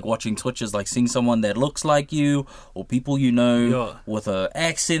Zealander, like watching Twitch, is like seeing someone that looks like you, or people you know with an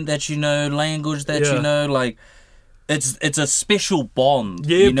accent that you know, language that you know, like it's a special bond.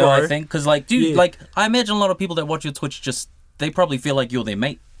 Yeah, you know, bro. I think, because like, dude, like I imagine a lot of people that watch your Twitch they probably feel like you're their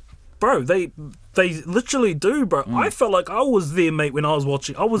mate. Bro, they literally do, bro. I felt like I was their mate when I was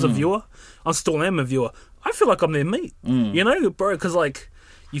watching. I was a viewer. I still am a viewer. I feel like I'm their mate, you know, bro, because like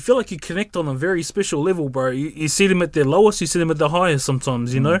you feel like you connect on a very special level, bro. You see them at their lowest, you see them at their highest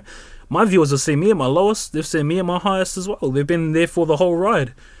sometimes, you know. My viewers have seen me at my lowest, they've seen me at my highest as well. They've been there for the whole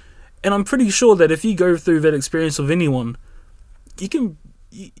ride. And I'm pretty sure that if you go through that experience of anyone, you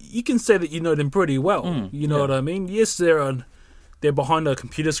can say that you know them pretty well. You know what I mean? Yes, they're behind a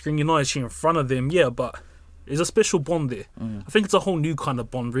computer screen, you're not actually in front of them, but there's a special bond there. I think it's a whole new kind of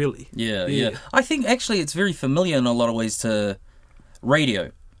bond, really. Yeah. I think actually it's very familiar in a lot of ways to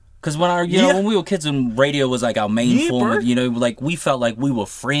radio. Because when we were kids and radio was like our main form, of, you know, like we felt like we were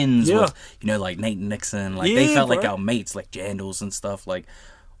friends with, you know, like Nate and Nixon. Like they felt like our mates, like Jandals and stuff. Like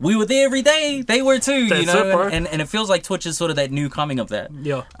we were there every day. They were too, you know. And it feels like Twitch is sort of that new coming of that.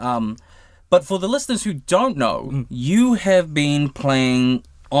 Yeah. But for the listeners who don't know, you have been playing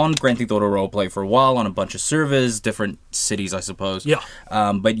on Grand Theft Auto Roleplay for a while on a bunch of servers, different cities, I suppose. Yeah.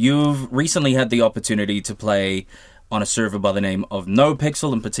 But you've recently had the opportunity to play on a server by the name of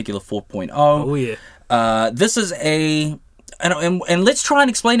NoPixel, in particular 4.0. Oh, yeah. This is and let's try and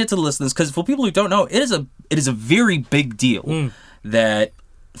explain it to the listeners, because for people who don't know, it is a very big deal that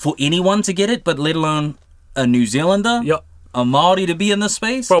for anyone to get it, but let alone a New Zealander. Yep. A Māori to be in this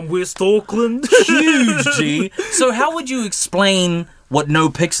space. From West Auckland. Huge, G. So how would you explain what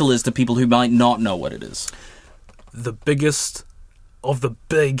NoPixel is to people who might not know what it is? The biggest of the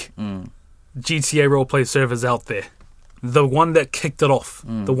big GTA roleplay servers out there. The one that kicked it off.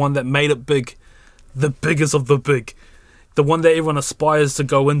 The one that made it big. The biggest of the big. The one that everyone aspires to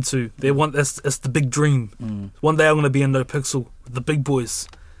go into. It's the big dream. One day I'm going to be in NoPixel with the big boys.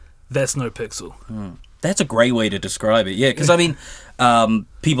 That's NoPixel. That's a great way to describe it, yeah. Because, I mean,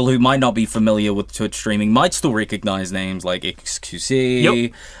 people who might not be familiar with Twitch streaming might still recognize names like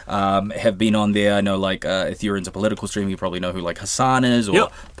XQC, have been on there. I know, like, if you're into political streaming, you probably know who, like, Hassan is, or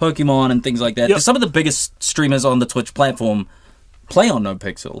Pokemon and things like that. Some of the biggest streamers on the Twitch platform play on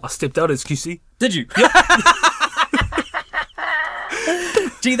NoPixel. I stepped out as QC. Did you? Yep.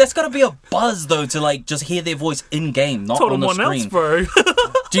 Gee, that's got to be a buzz, though, to, like, just hear their voice in-game, not on the screen. Else, bro.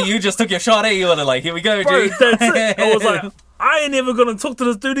 Gee, you just took your shot, eh? You were like, here we go, bro, G. That's it. I was like, I ain't ever going to talk to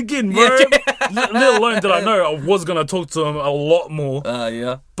this dude again, bro. Let alone did I know I was going to talk to him a lot more.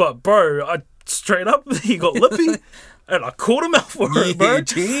 Yeah. But, bro, I straight up, he got lippy. And I called him out for it, bro.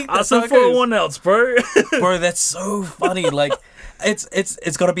 Gee, I said for one else, bro. Bro, that's so funny. Like,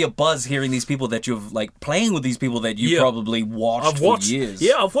 it's got to be a buzz hearing these people that you've, like, playing with these people that you probably watched for years.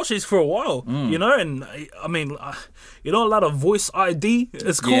 Yeah, I've watched these for a while, you know, and I mean, you know, a lot of voice ID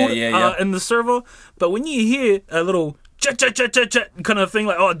is called in the server, but when you hear a little chat kind of thing,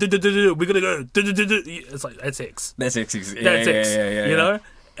 like, oh, we're gonna go, it's like, that's X. That's X. That's X, you know?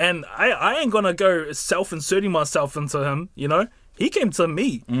 And I ain't gonna go self-inserting myself into him, you know? He came to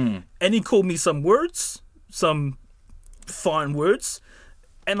me, and he called me some words, some fine words,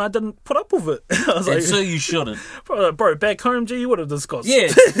 and I didn't put up with it. I was like, so you shouldn't. Bro, back home, G, you would have discussed. Yeah,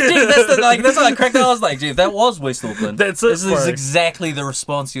 Gee, that's how I cracked it. I was like, gee, if that was West Auckland, that's it, this is exactly the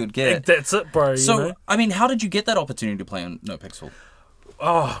response you'd get. That's it, bro. So, you know? I mean, how did you get that opportunity to play on NoPixel?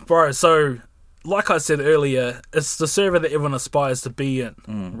 Oh, bro, so, like I said earlier, it's the server that everyone aspires to be in,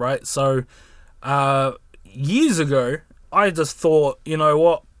 right? So, years ago, I just thought, you know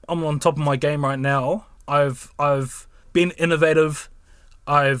what, I'm on top of my game right now. I've been innovative.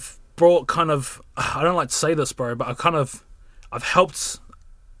 I've brought kind of, I don't like to say this, bro, but I've helped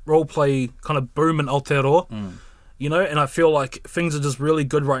roleplay kind of boom in Aotearoa, you know, and I feel like things are just really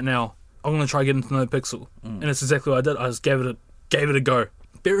good right now. I'm going to try to get into NoPixel. And it's exactly what I did. I just gave it a go.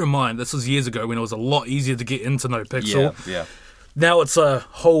 Bear in mind, this was years ago when it was a lot easier to get into NoPixel. Yeah. Now it's a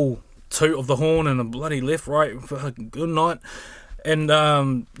whole toot of the horn and a bloody left, right, good night.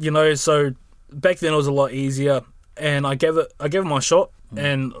 And, you know, so back then it was a lot easier. And I gave it my shot,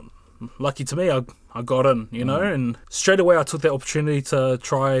 and lucky to me, I got in, you know, and straight away I took that opportunity to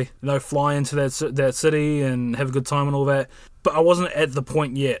try, you know, fly into that city and have a good time and all that. But I wasn't at the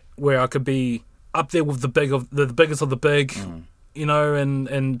point yet where I could be up there with the biggest of the big, you know,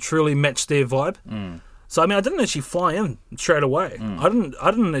 and truly match their vibe. So I mean, I didn't actually fly in straight away. I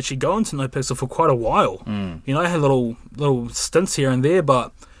didn't actually go into No Pixel for quite a while. You know, I had little stints here and there,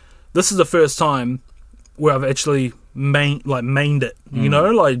 but this is the first time where I've actually mained it. You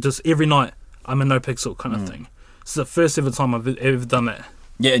know, like just every night I'm in No Pixel kind of thing. It's the first ever time I've ever done that.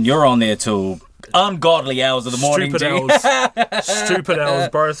 Yeah, and you're on there till ungodly hours of the morning. Stupid hours,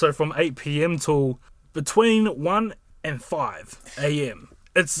 bro. So from 8 p.m. till between 1 and 5 a.m.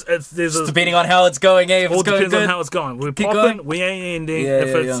 It's depending on how it's going, eh? If all it's going depends good, on how it's going. We're keep popping, going. we ain't ending.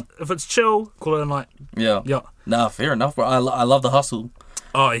 Yeah, If it's chill, call it a night. Yeah. Nah, fair enough, bro. I love the hustle.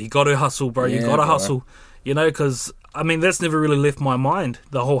 Oh, you got to hustle, bro. You got to hustle. You know, because I mean that's never really left my mind.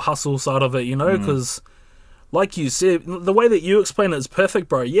 The whole hustle side of it, you know, because like you said, the way that you explain it is perfect,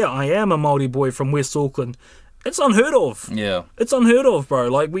 bro. Yeah, I am a Māori boy from West Auckland. It's unheard of. Yeah, it's unheard of, bro.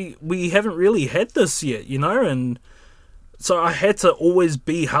 Like we haven't really had this yet, you know, and. So I had to always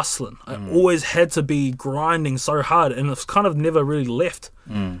be hustling. I always had to be grinding so hard, and it's kind of never really left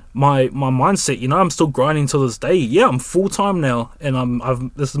my mindset. You know, I'm still grinding to this day. Yeah, I'm full time now,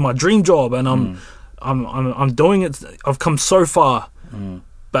 and this is my dream job, and I'm doing it. I've come so far,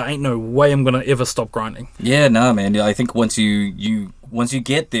 but ain't no way I'm gonna ever stop grinding. Yeah, no, man. I think once you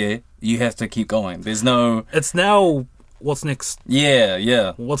get there, you have to keep going. There's no. It's now. What's next?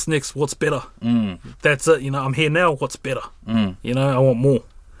 Yeah. What's next? What's better? That's it. You know, I'm here now. What's better? You know, I want more.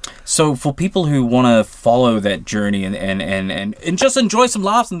 So for people who want to follow that journey and just enjoy some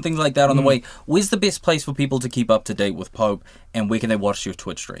laughs and things like that on the way, where's the best place for people to keep up to date with Pope, and where can they watch your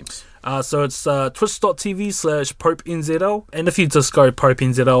Twitch streams? So it's twitch.tv/PopeNZL, and if you just go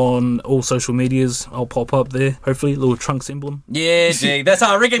PopeNZL on all social medias, I'll pop up there. Hopefully, little Trunks emblem. Yeah, G. That's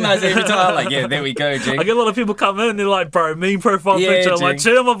how I recognise it every time. Like, yeah, there we go, G. I get a lot of people come in and they're like, bro, mean profile picture. I'm like,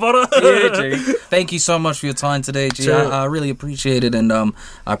 chill, my brother. Yeah, G. Thank you so much for your time today, G. Sure. I really appreciate it, and I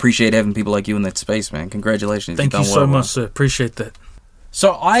appreciate having people like you in that space, man. Congratulations. Thank you so much, sir. Appreciate that.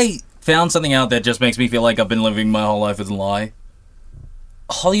 So I found something out that just makes me feel like I've been living my whole life as a lie.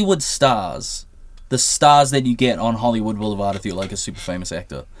 Hollywood stars, the stars that you get on Hollywood Boulevard if you're like a super famous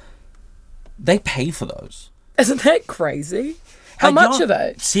actor, they pay for those. Isn't that crazy? How much are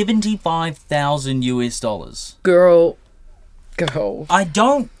they? $75,000 US. Girl. I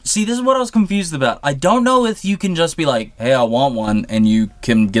don't see. This is what I was confused about. I don't know if you can just be like, "Hey, I want one," and you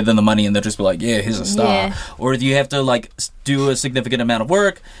can give them the money, and they'll just be like, "Yeah, here's a star," or if you have to like do a significant amount of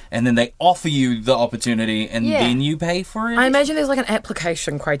work, and then they offer you the opportunity, and then you pay for it. I imagine there's like an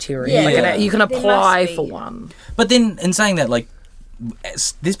application criteria. Like you can apply for one. But then, in saying that, like,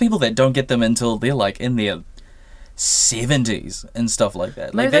 there's people that don't get them until they're like in their 70s and stuff like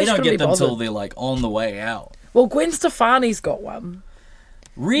that. Like they don't get them until they're like on the way out. Well, Gwen Stefani's got one.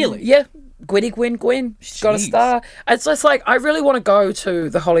 Really? Yeah. Gwen. She's got a star. It's just like, I really want to go to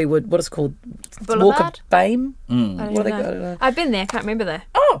the Hollywood, what is it called? Boulevard? Walk of Fame? I don't know. I've been there. I can't remember though.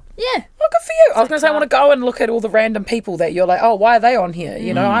 Oh. Yeah. Oh, good for you. I was going to say, I want to go and look at all the random people that you're like, oh, why are they on here?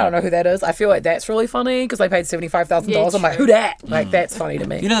 You know, I don't know who that is. I feel like that's really funny because they paid $75,000. I'm like, who that? Like, that's funny to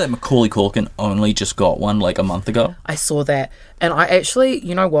me. You know that Macaulay Culkin only just got one like a month ago? I saw that. And I actually,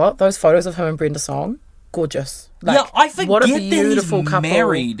 you know what? Those photos of him and Brenda Song, gorgeous. Like, yeah, I forget what a beautiful that he's couple.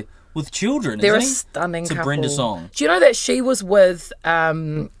 Married with children. They're isn't a stunning couple. To Brenda Song. Do you know that she was with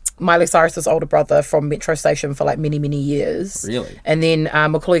Miley Cyrus's older brother from Metro Station for like many, many years? Really? And then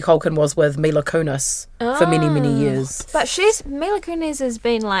Macaulay Culkin was with Mila Kunis for many, many years. But Mila Kunis has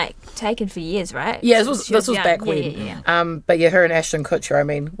been like taken for years, right? Yeah, this was young. back when. Yeah. But yeah, her and Ashton Kutcher. I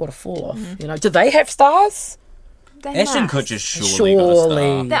mean, what a fall off. You know, do they have stars? Ashton Kutcher's surely got a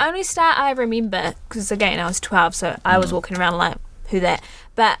star. The only star I remember, because again I was 12, so I was walking around like, who that?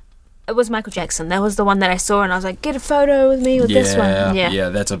 But it was Michael Jackson. That was the one that I saw, and I was like, get a photo with me with this one. Yeah,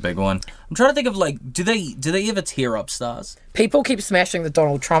 that's a big one. I'm trying to think of like, do they ever tear up stars? People keep smashing the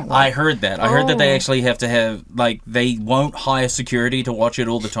Donald Trump one. I heard that. I heard that they actually have to have like they won't hire security to watch it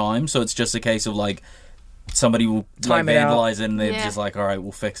all the time, so it's just a case of like. Somebody will like, vandalise it and they're just like, all right,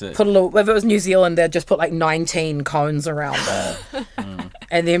 we'll fix it. Put a little. If it was New Zealand, they'd just put like 19 cones around it,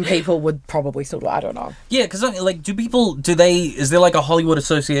 and then people would probably still. I don't know. Yeah, because like, is there like a Hollywood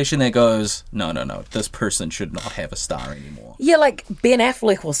association that goes, no, this person should not have a star anymore? Yeah, like Ben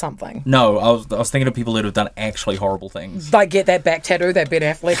Affleck or something. No, I was thinking of people that have done actually horrible things. Like get that back tattoo that Ben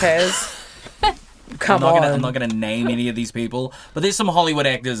Affleck has. I'm not gonna name any of these people, but there's some Hollywood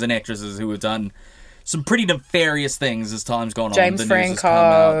actors and actresses who have done some pretty nefarious things as time's gone James on. The news has come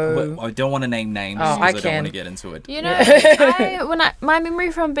Franco. out. I don't want to name names Oh, because I don't can. want to get into it. You know, my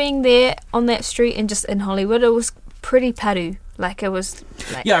memory from being there on that street and just in Hollywood, it was pretty paru. Like, it was...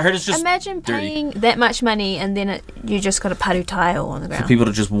 Like, Yeah, I heard it's just imagine dirty. paying that much money and then you just got a paru tile on the ground. For people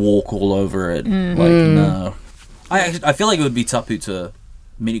to just walk all over it. Like, no. I feel like it would be tapu to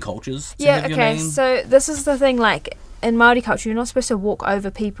many cultures to have your okay, name. so this is the thing, like, in Māori culture, you're not supposed to walk over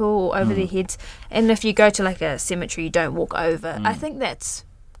people or over their heads. And if you go to, like, a cemetery, you don't walk over. I think that's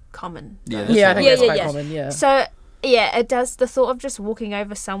common. Yeah, Yeah, I think that's quite yeah. common, yeah. So, yeah, it does. The thought of just walking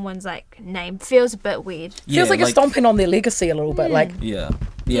over someone's, like, name feels a bit weird. Feels like you're stomping on their legacy a little bit, like... Yeah.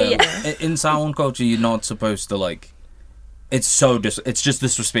 Yeah. In Samoan culture, you're not supposed to, like... It's just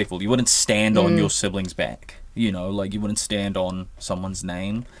disrespectful. You wouldn't stand on your sibling's back. You know, like, you wouldn't stand on someone's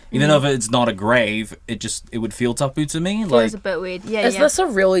name. Even if it's not a grave, it would feel tapu to me. Feels Like, a bit weird. Yeah, Is this a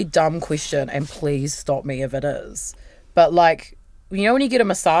really dumb question? And please stop me if it is. But, like, you know when you get a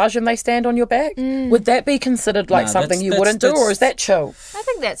massage and they stand on your back? Would that be considered, like, Nah, something that's- you wouldn't do? Or is that chill? I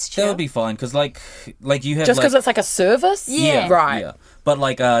think that's that chill. would be fine, because, like you have, Just like... because it's, like, a service? Yeah. Right. Yeah. But,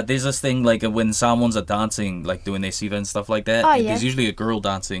 like, there's this thing, like, when someone's dancing, like, doing their siva and stuff like that, Oh, yeah. there's usually a girl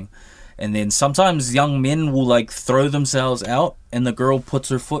dancing. And then sometimes young men will, like, throw themselves out, and the girl puts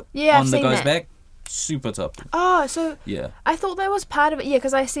her foot Yeah, I've on the seen guy's that. back. Super tapu. Oh, so Yeah. I thought that was part of it. Yeah,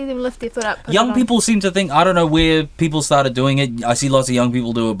 because I see them lift their foot up. put it Young on. people seem to think, I don't know where people started doing it. I see lots of young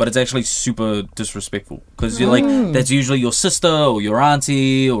people do it, but it's actually super disrespectful. Because you're like, that's usually your sister or your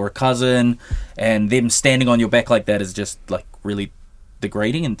auntie or a cousin, and them standing on your back like that is just, like, really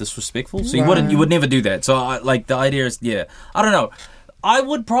degrading and disrespectful. So you would never do that. So, the idea is, I don't know. I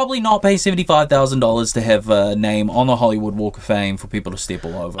would probably not pay $75,000 to have a name on the Hollywood Walk of Fame for people to step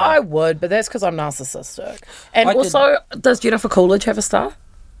all over. I would, but that's because I'm narcissistic. And I also, does Jennifer Coolidge have a star?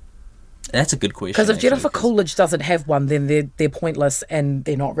 That's a good question. Because if actually, Jennifer Coolidge doesn't have one, then they're pointless and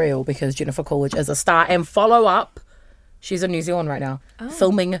they're not real because Jennifer Coolidge is a star. And follow up, she's in New Zealand right now,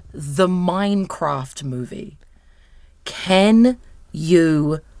 filming the Minecraft movie. Can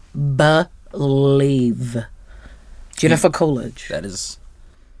you believe Jennifer Coolidge? That is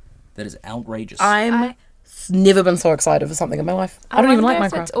outrageous. I'm never been so excited for something in my life. I don't even like wonder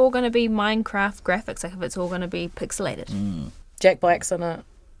if Minecraft. it's all going to be Minecraft graphics, like if it's all going to be pixelated. Jack Black's in it.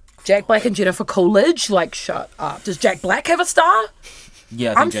 Jack Black and Jennifer Coolidge, like, shut up. Does Jack Black have a star?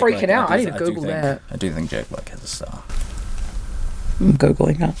 Yeah, I'm freaking out. I need to Google think, that. I do think Jack Black has a star. I'm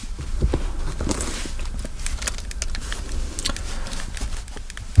Googling it.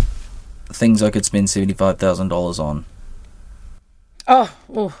 Things I could spend $75,000 on.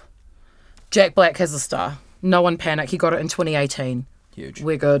 Oh, Jack Black has a star. No one panic. He got it in 2018. Huge.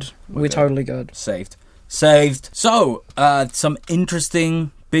 We're good. We're totally good. Saved. So, some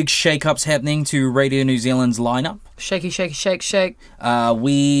interesting big shake-ups happening to Radio New Zealand's lineup. Shaky, shaky, shake, shake.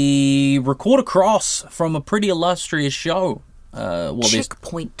 We record across from a pretty illustrious show.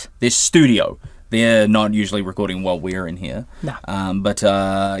 Checkpoint. Their studio. They're not usually recording while we're in here. No. But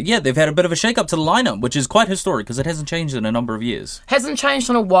they've had a bit of a shake-up to the lineup, which is quite historic because it hasn't changed in a number of years. Hasn't changed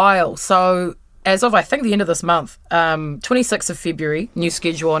in a while. So, as of, I think, the end of this month, 26th of February, new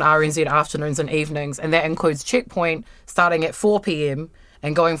schedule on RNZ afternoons and evenings, and that includes Checkpoint starting at 4 p.m,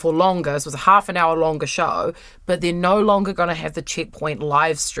 and going for longer. So it was a half an hour longer show, but they're no longer going to have the Checkpoint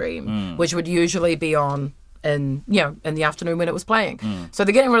live stream, which would usually be on in the afternoon when it was playing. So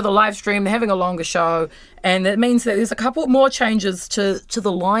they're getting rid of the live stream, they're having a longer show, and that means that there's a couple more changes to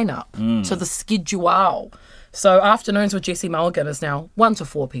the lineup, to the schedule. So afternoons with Jesse Mulligan is now 1 to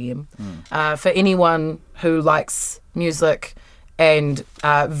 4 p.m. For anyone who likes music and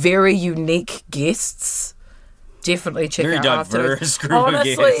very unique guests, definitely check Very out diverse afternoons. group of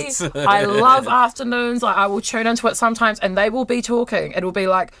Honestly, guests. I love afternoons. Like, I will tune into it sometimes, and they will be talking. It will be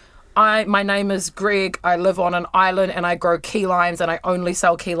like, my name is Greg. I live on an island, and I grow key limes, and I only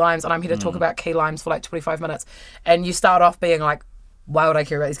sell key limes, and I'm here to talk about key limes for like 25 minutes. And you start off being like, why would I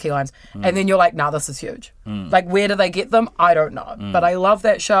care about these key limes? And then you're like, nah, this is huge. Like, where do they get them? I don't know. But I love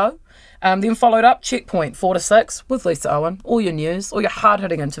that show. Then followed up Checkpoint 4 to 6 with Lisa Owen. All your news, all your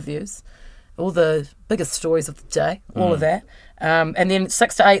hard-hitting interviews, all the biggest stories of the day, all of that. And then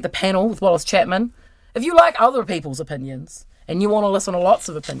 6 to 8, The Panel with Wallace Chapman. If you like other people's opinions and you want to listen to lots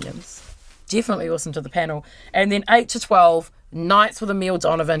of opinions, definitely listen to The Panel. And then 8 to 12, Nights with Emil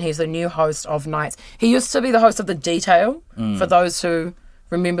Donovan. He's the new host of Nights. He used to be the host of The Detail, for those who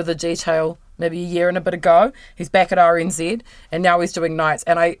remember The Detail maybe a year and a bit ago. He's back at RNZ, and now he's doing Nights.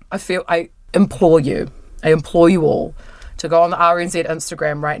 And I implore you all to go on the RNZ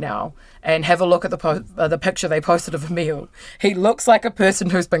Instagram right now and have a look at the picture they posted of Emil. He looks like a person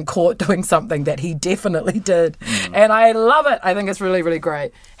who's been caught doing something that he definitely did. And I love it. I think it's really, really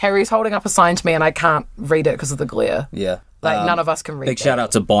great. Harry's holding up a sign to me and I can't read it because of the glare. Yeah. Like, none of us can read Big that. shout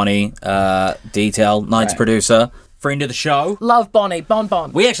out to Bonnie, Detail, Night's producer, friend of the show. Love Bonnie.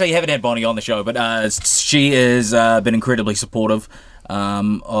 Bon. We actually haven't had Bonnie on the show, but she has been incredibly supportive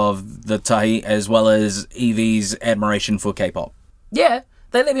of the Tahi, as well as Evie's admiration for K-pop. Yeah.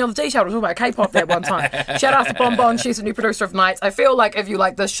 They let me on the detail to talk about K-pop that one time. Shout out to Bon. She's a new producer of Nights. I feel like if you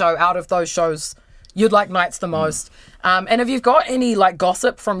like this show, out of those shows, you'd like Nights the most. And if you've got any like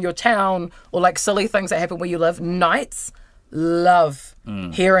gossip from your town or like silly things that happen where you live, Nights love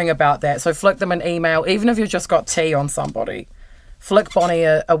hearing about that. So flick them an email, even if you've just got tea on somebody. Flick Bonnie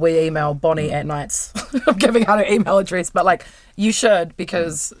a wee email, Bonnie@Nights. I'm giving out her email address, but like you should,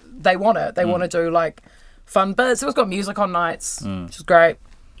 because they want it. They want to do like fun bits. It's got music on Nights, which is great.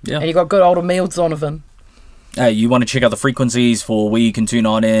 Yeah. And you got good old Emil Donovan. You want to check out the frequencies for where you can tune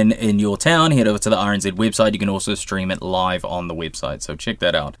on in your town, head over to the RNZ website. You can also stream it live on the website, so check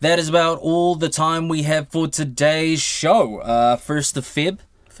that out. That is about all the time we have for today's show. 1st of Feb.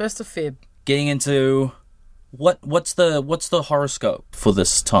 1st of Feb. Getting into what's the horoscope for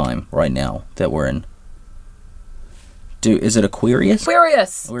this time right now that we're in? Is it Aquarius?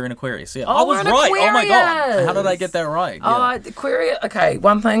 Aquarius. We're in Aquarius, yeah. Oh, I was we're in right. Oh my god. Aquarius. How did I get that right? Yeah. Aquarius. Okay,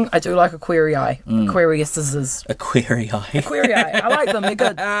 one thing I do like Aquarii. Aquariuses. Aquarii. Aquarii. I like them. They're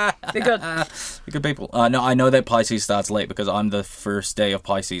good. They're good. They're good people. No, I know that Pisces starts late because I'm the first day of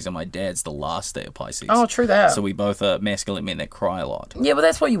Pisces and my dad's the last day of Pisces. Oh, true that. So we both are masculine men that cry a lot. Yeah, but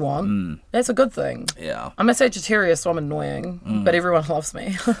that's what you want. That's a good thing. Yeah. I'm a Sagittarius, so I'm annoying, but everyone loves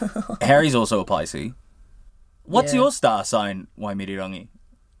me. Harry's also a Pisces. What's Yeah. your star sign, Waimirirangi?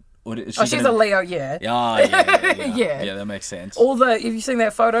 She's a Leo, yeah. Yeah. Yeah, that makes sense. Have you seen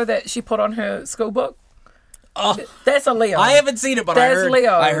that photo that she put on her school book? Oh, That's a Leo. I haven't seen it, but That's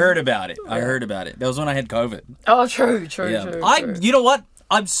Leo. I heard about it. I heard about it. That was when I had COVID. Oh, true. Yeah. You know what?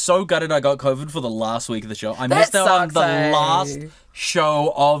 I'm so gutted I got COVID for the last week of the show. I missed out on sucks, the eh? last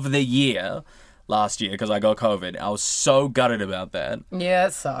show of the year last year because I got COVID. I was so gutted about that. Yeah,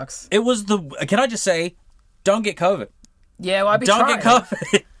 it sucks. It was can I just say, don't get COVID. Yeah, well, I'd be Don't trying. get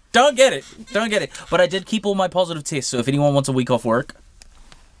COVID. Don't get it. But I did keep all my positive tests, so if anyone wants a week off work,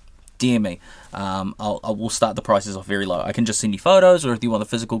 DM me. I will start the prices off very low. I can just send you photos, or if you want the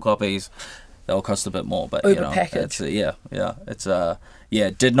physical copies, they'll cost a bit more. But Uber package.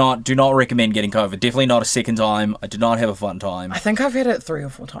 Do not recommend getting COVID. Definitely not a second time. I did not have a fun time. I think I've had it 3 or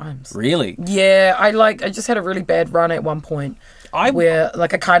 4 times. Really? Yeah, I just had a really bad run at one point where I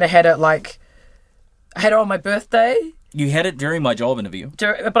kind of had it I had it on my birthday. You had it during my job interview.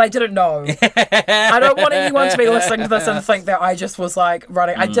 But I didn't know. I don't want anyone to be listening to this and think that I just was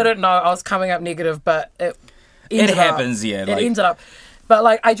running. I didn't know I was coming up negative, but it happens, yeah. It ended up.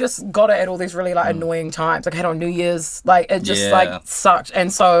 But I just got it at all these really annoying times. I had it on New Year's. It just sucked.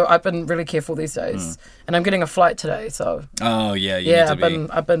 And so I've been really careful these days. And I'm getting a flight today, so. Oh yeah, you need to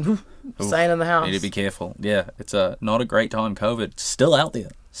I've been staying in the house. Need to be careful. Yeah, it's not a great time. COVID still out there.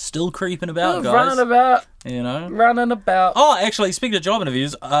 Still creeping about, guys. Running about. You know? Running about. Oh, actually, speaking of job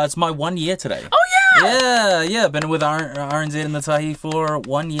interviews, it's my 1 year today. Oh, yeah! Yeah. Been with RNZ in the Tahi for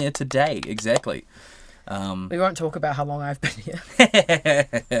 1 year today, exactly. We won't talk about how long I've been here.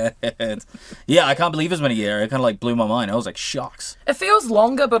 Yeah, I can't believe it's been a year. It kind of blew my mind. I was like, shucks. It feels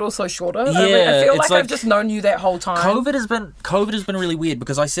longer, but also shorter. Yeah, I feel it's like I've just known you that whole time. COVID has been really weird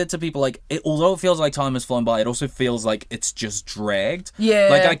because I said to people although it feels like time has flown by, it also feels like it's just dragged.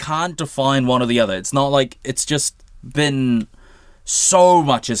 Yeah. I can't define one or the other. It's not like it's just been so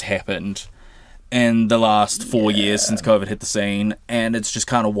much has happened in the last 4 years since COVID hit the scene, and it's just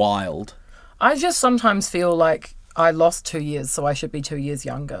kind of wild. I just sometimes feel like I lost 2 years, so I should be 2 years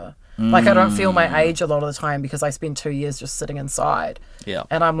younger. I don't feel my age a lot of the time because I spend 2 years just sitting inside. Yeah.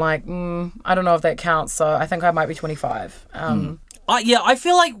 And I'm like, I don't know if that counts, so I think I might be 25. I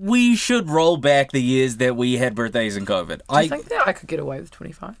feel like we should roll back the years that we had birthdays in COVID. Do you think that I could get away with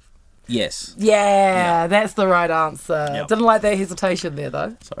 25? Yes. Yeah, that's the right answer. Yep. Didn't like that hesitation there,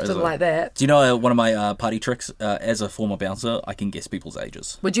 though. Didn't like that. Do you know one of my party tricks? As a former bouncer, I can guess people's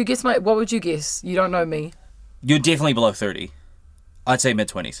ages. What would you guess? You don't know me. You're definitely below 30. I'd say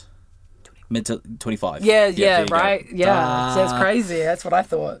mid-20s. Mid to 25. Yeah, right? Yeah, that's crazy. That's what I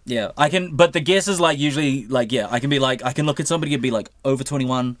thought. Yeah, I can, but the guess is usually I can be I can look at somebody and be over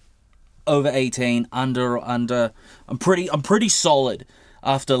 21, over 18, under. I'm pretty solid.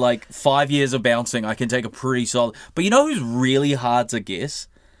 After 5 years of bouncing, I can take a pretty solid. But you know who's really hard to guess?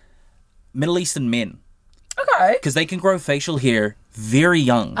 Middle Eastern men. Okay. Because they can grow facial hair very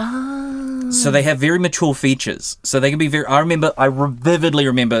young. So they have very mature features. So they can be very... I vividly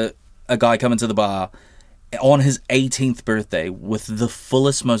remember a guy coming to the bar on his 18th birthday with the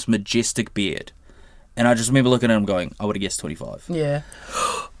fullest, most majestic beard. And I just remember looking at him going, I would have guessed 25. Yeah.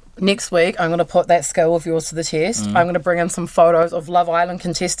 Next week, I'm going to put that skill of yours to the test. I'm going to bring in some photos of Love Island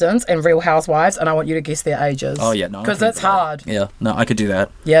contestants and Real Housewives, and I want you to guess their ages. Oh, yeah. No, because it's hard. Yeah. No, I could do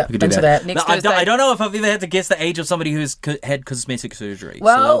that. Yeah, I could do into that. Next no, Thursday. I don't know if I've ever had to guess the age of somebody who's had cosmetic surgery.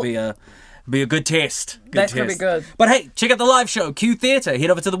 Well, so that'll be a good test. That's going to be good. But hey, check out the live show, Q Theatre.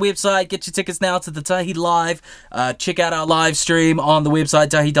 Head over to the website, get your tickets now to the TAHI Live. Check out our live stream on the website,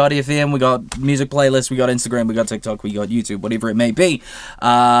 tahi.fm. We got music playlists, we got Instagram, we got TikTok, we got YouTube, whatever it may be.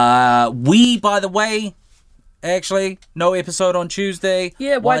 We, by the way, actually, no episode on Tuesday.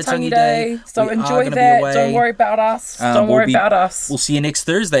 Yeah, Waitangi Day. So enjoy that. Don't worry about us. Don't worry about us. We'll see you next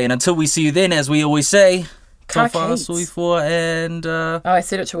Thursday. And until we see you then, as we always say... Ka and I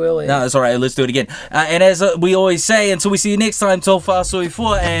said it too early. No, it's alright, let's do it again. And as we always say, until we see you next time, Tofa Sui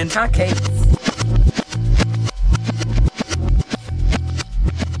For and Ka Keats.